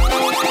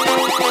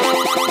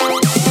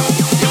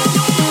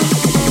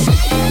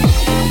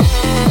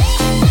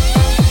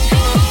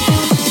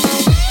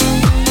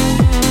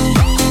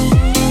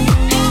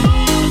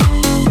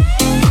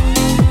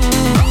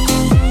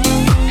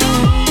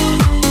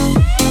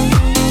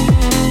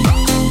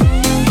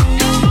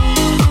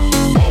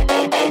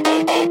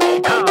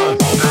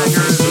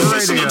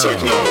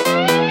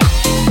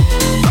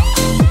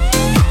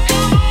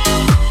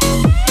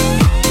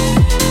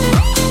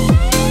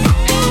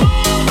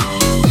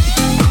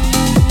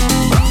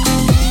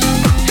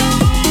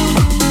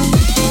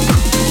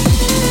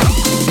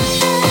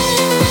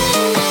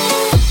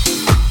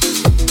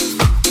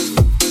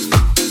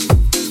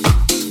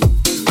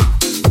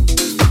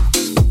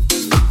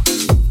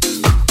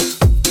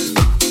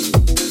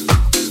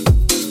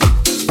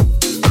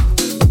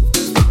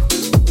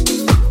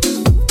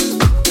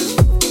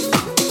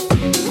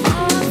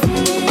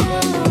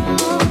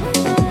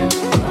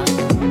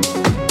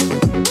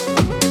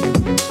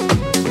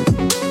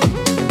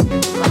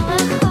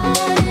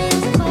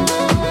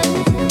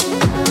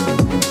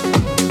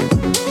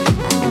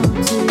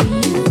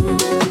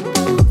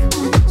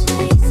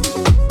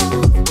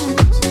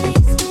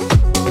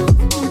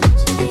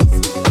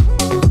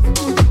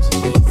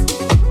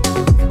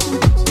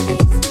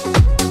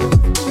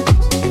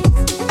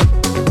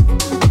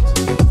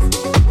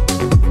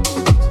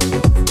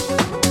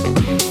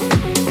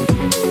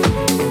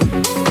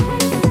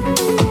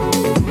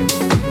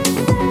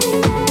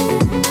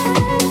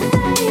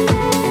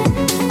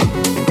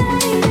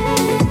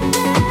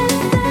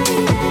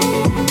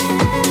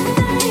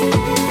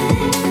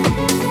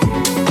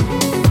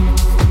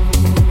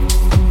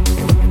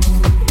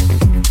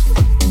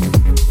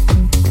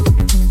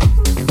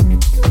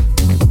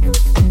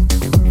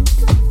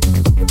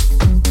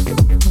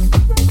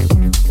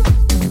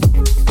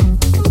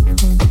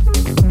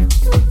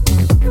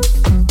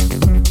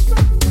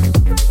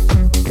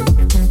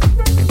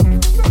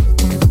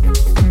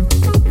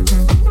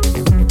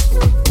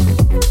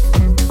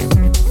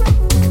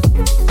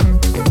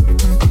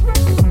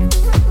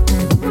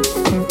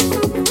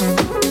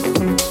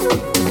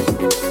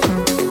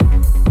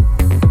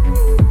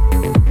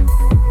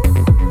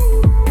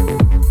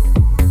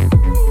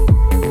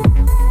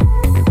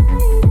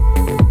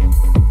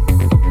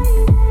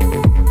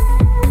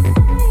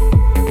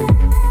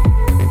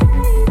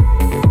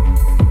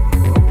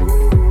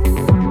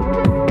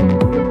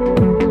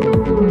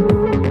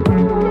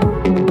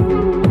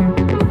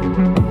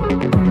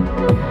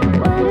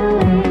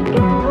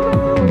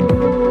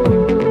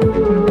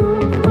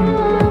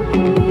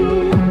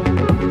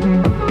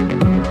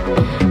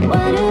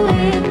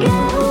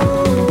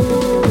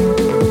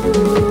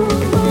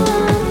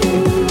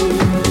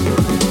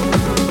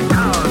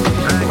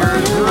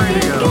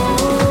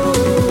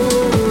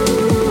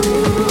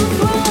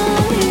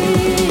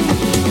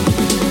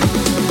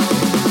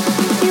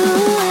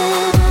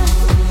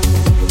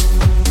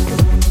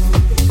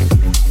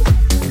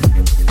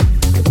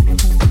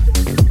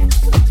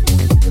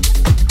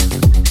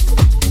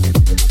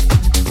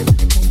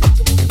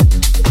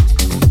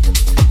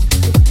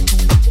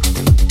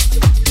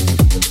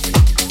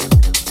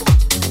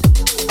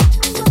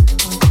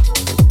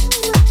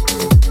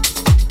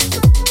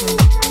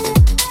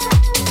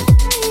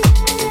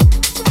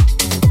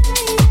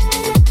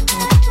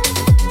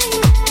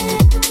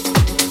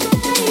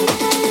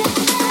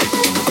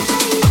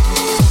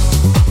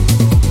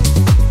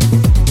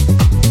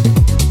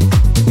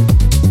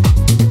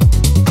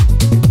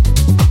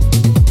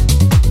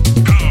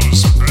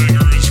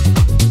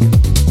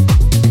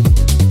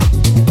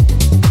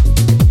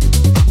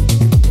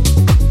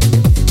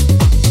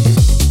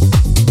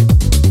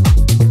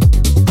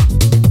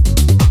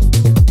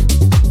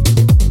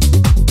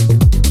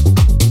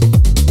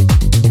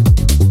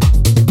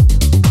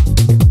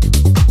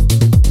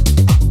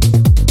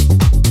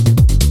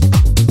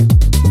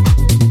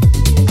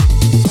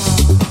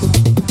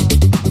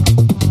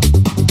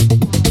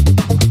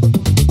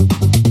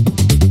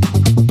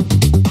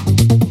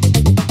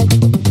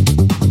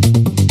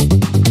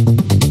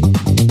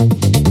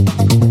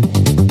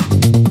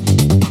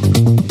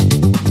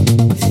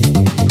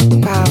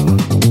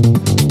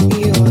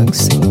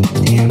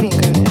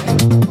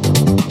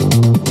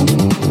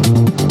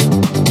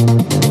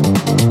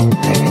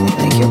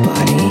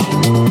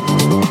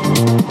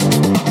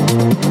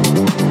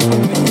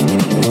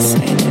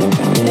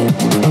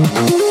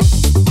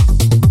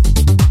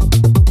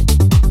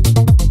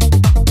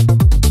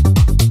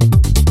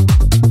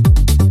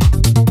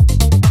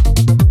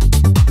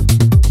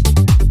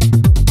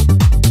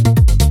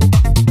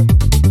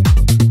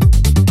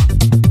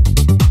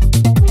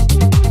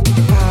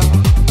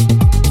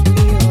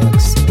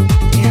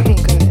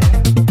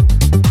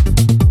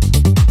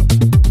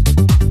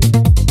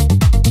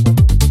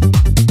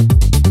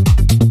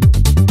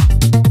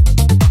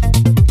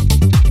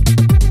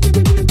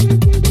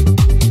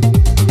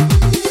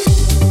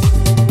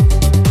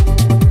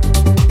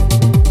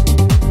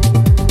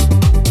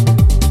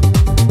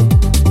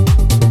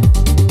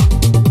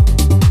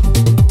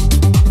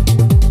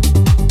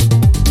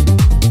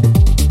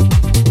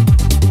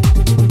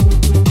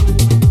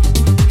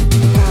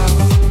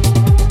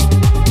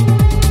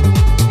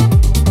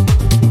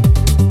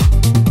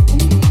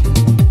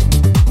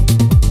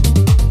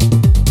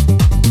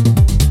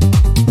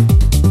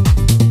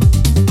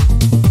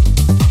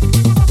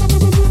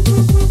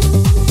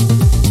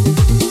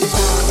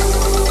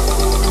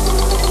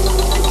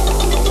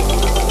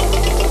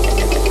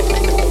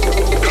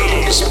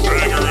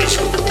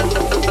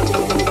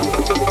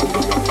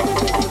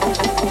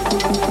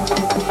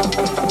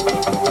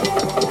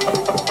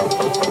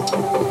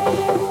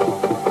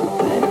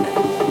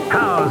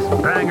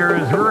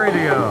 Bangers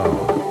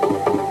Radio.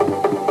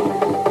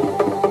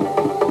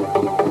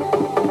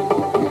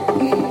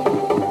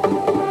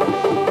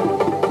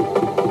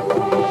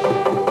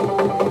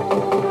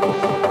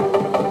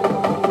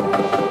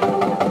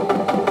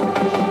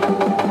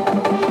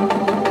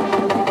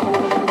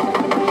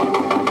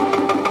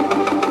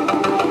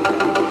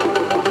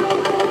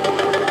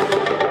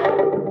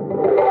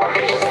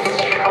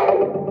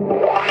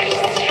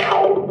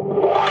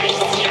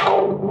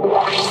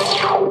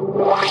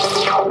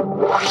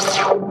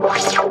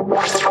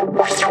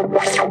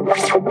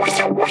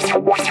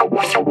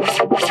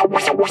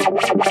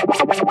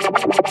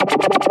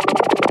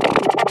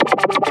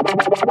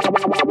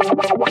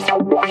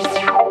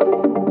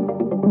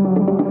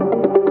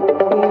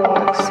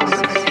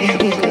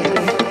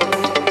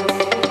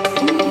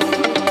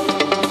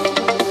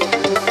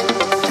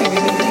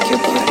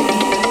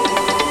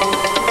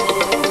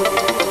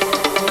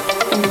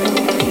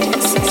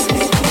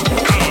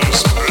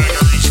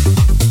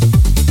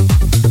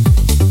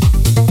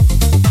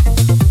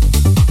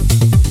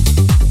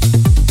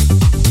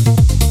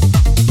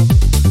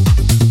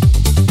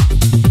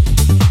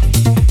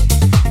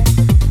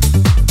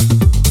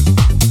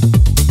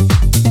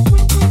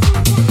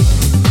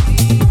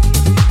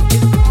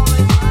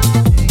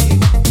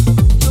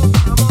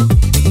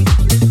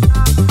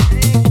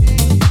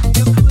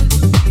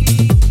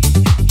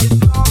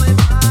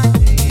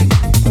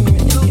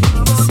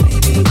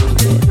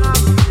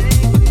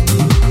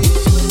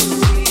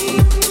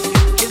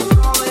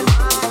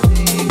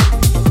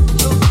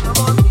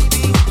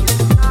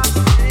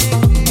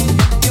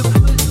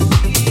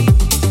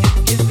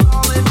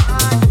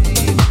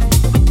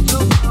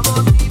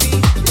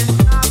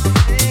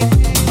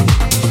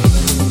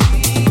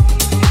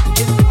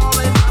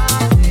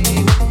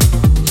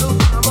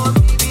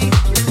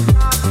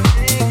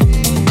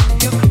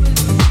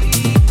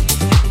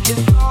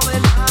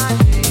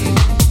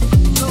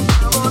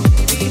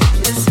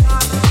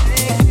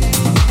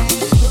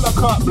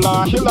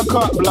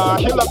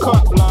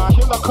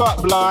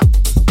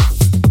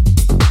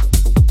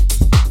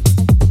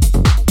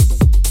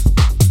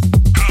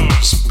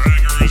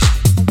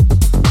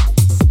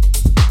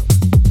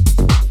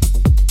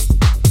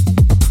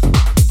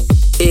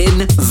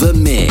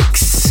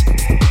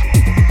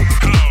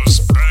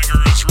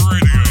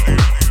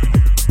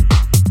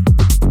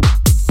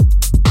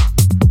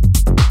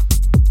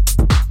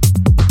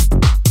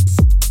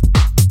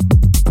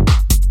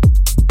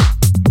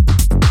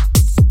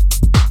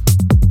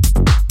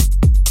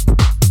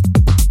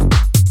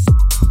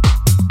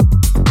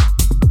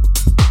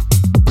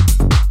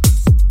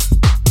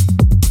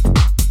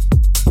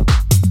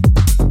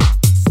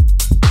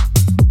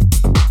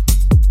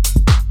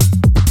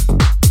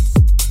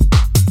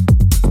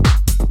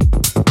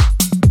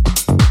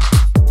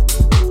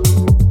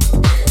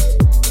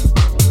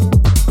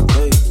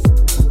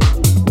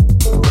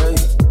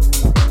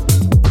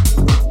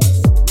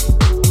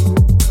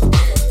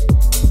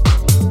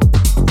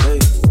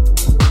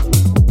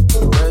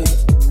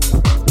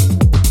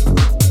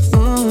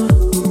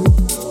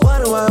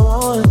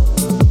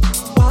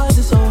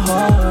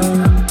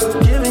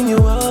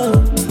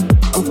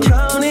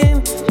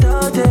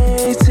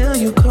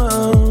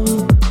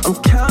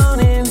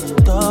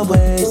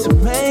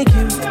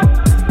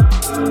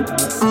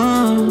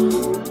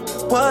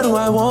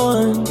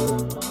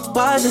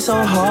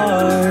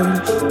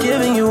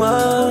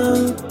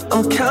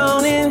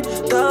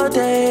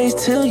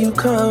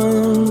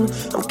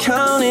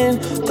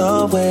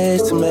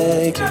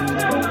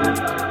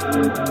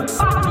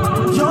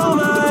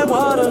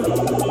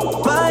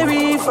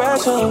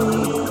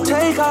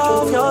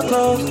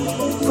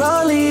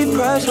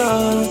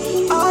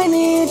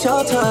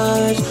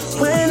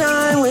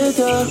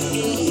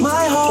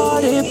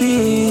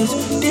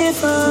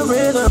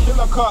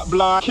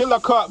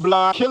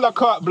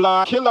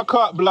 Killer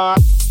cut block.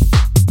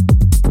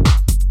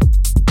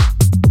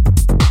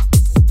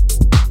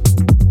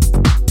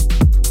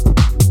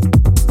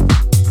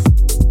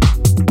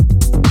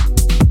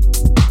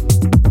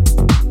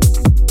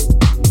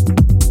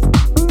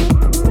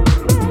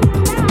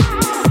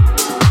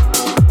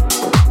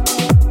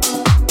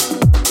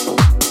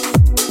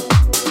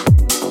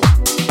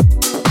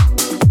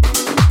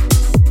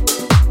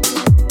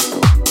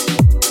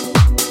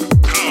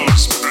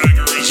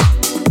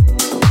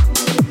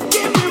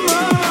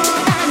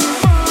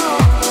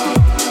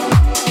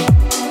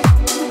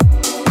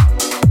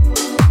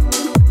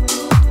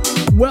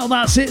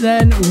 That's it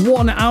then,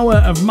 1 hour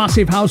of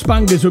massive house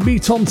bangers with me,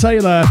 Tom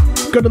Taylor.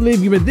 Gonna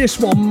leave you with this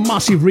one,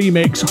 massive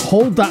remix,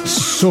 Hold That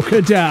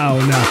Sucker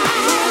Down.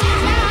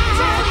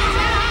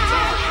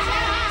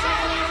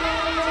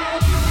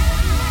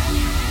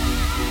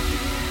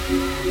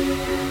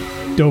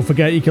 Don't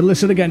forget you can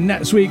listen again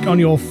next week on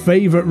your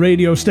favourite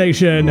radio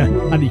station,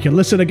 and you can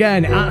listen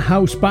again at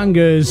House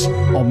Bangers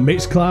on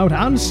Mixcloud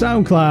and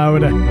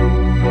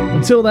Soundcloud.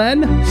 Until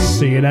then,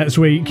 see you next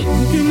week. In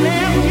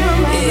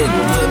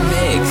the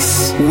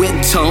mix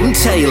with Tom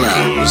Taylor.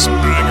 House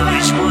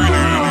Bangers Radio.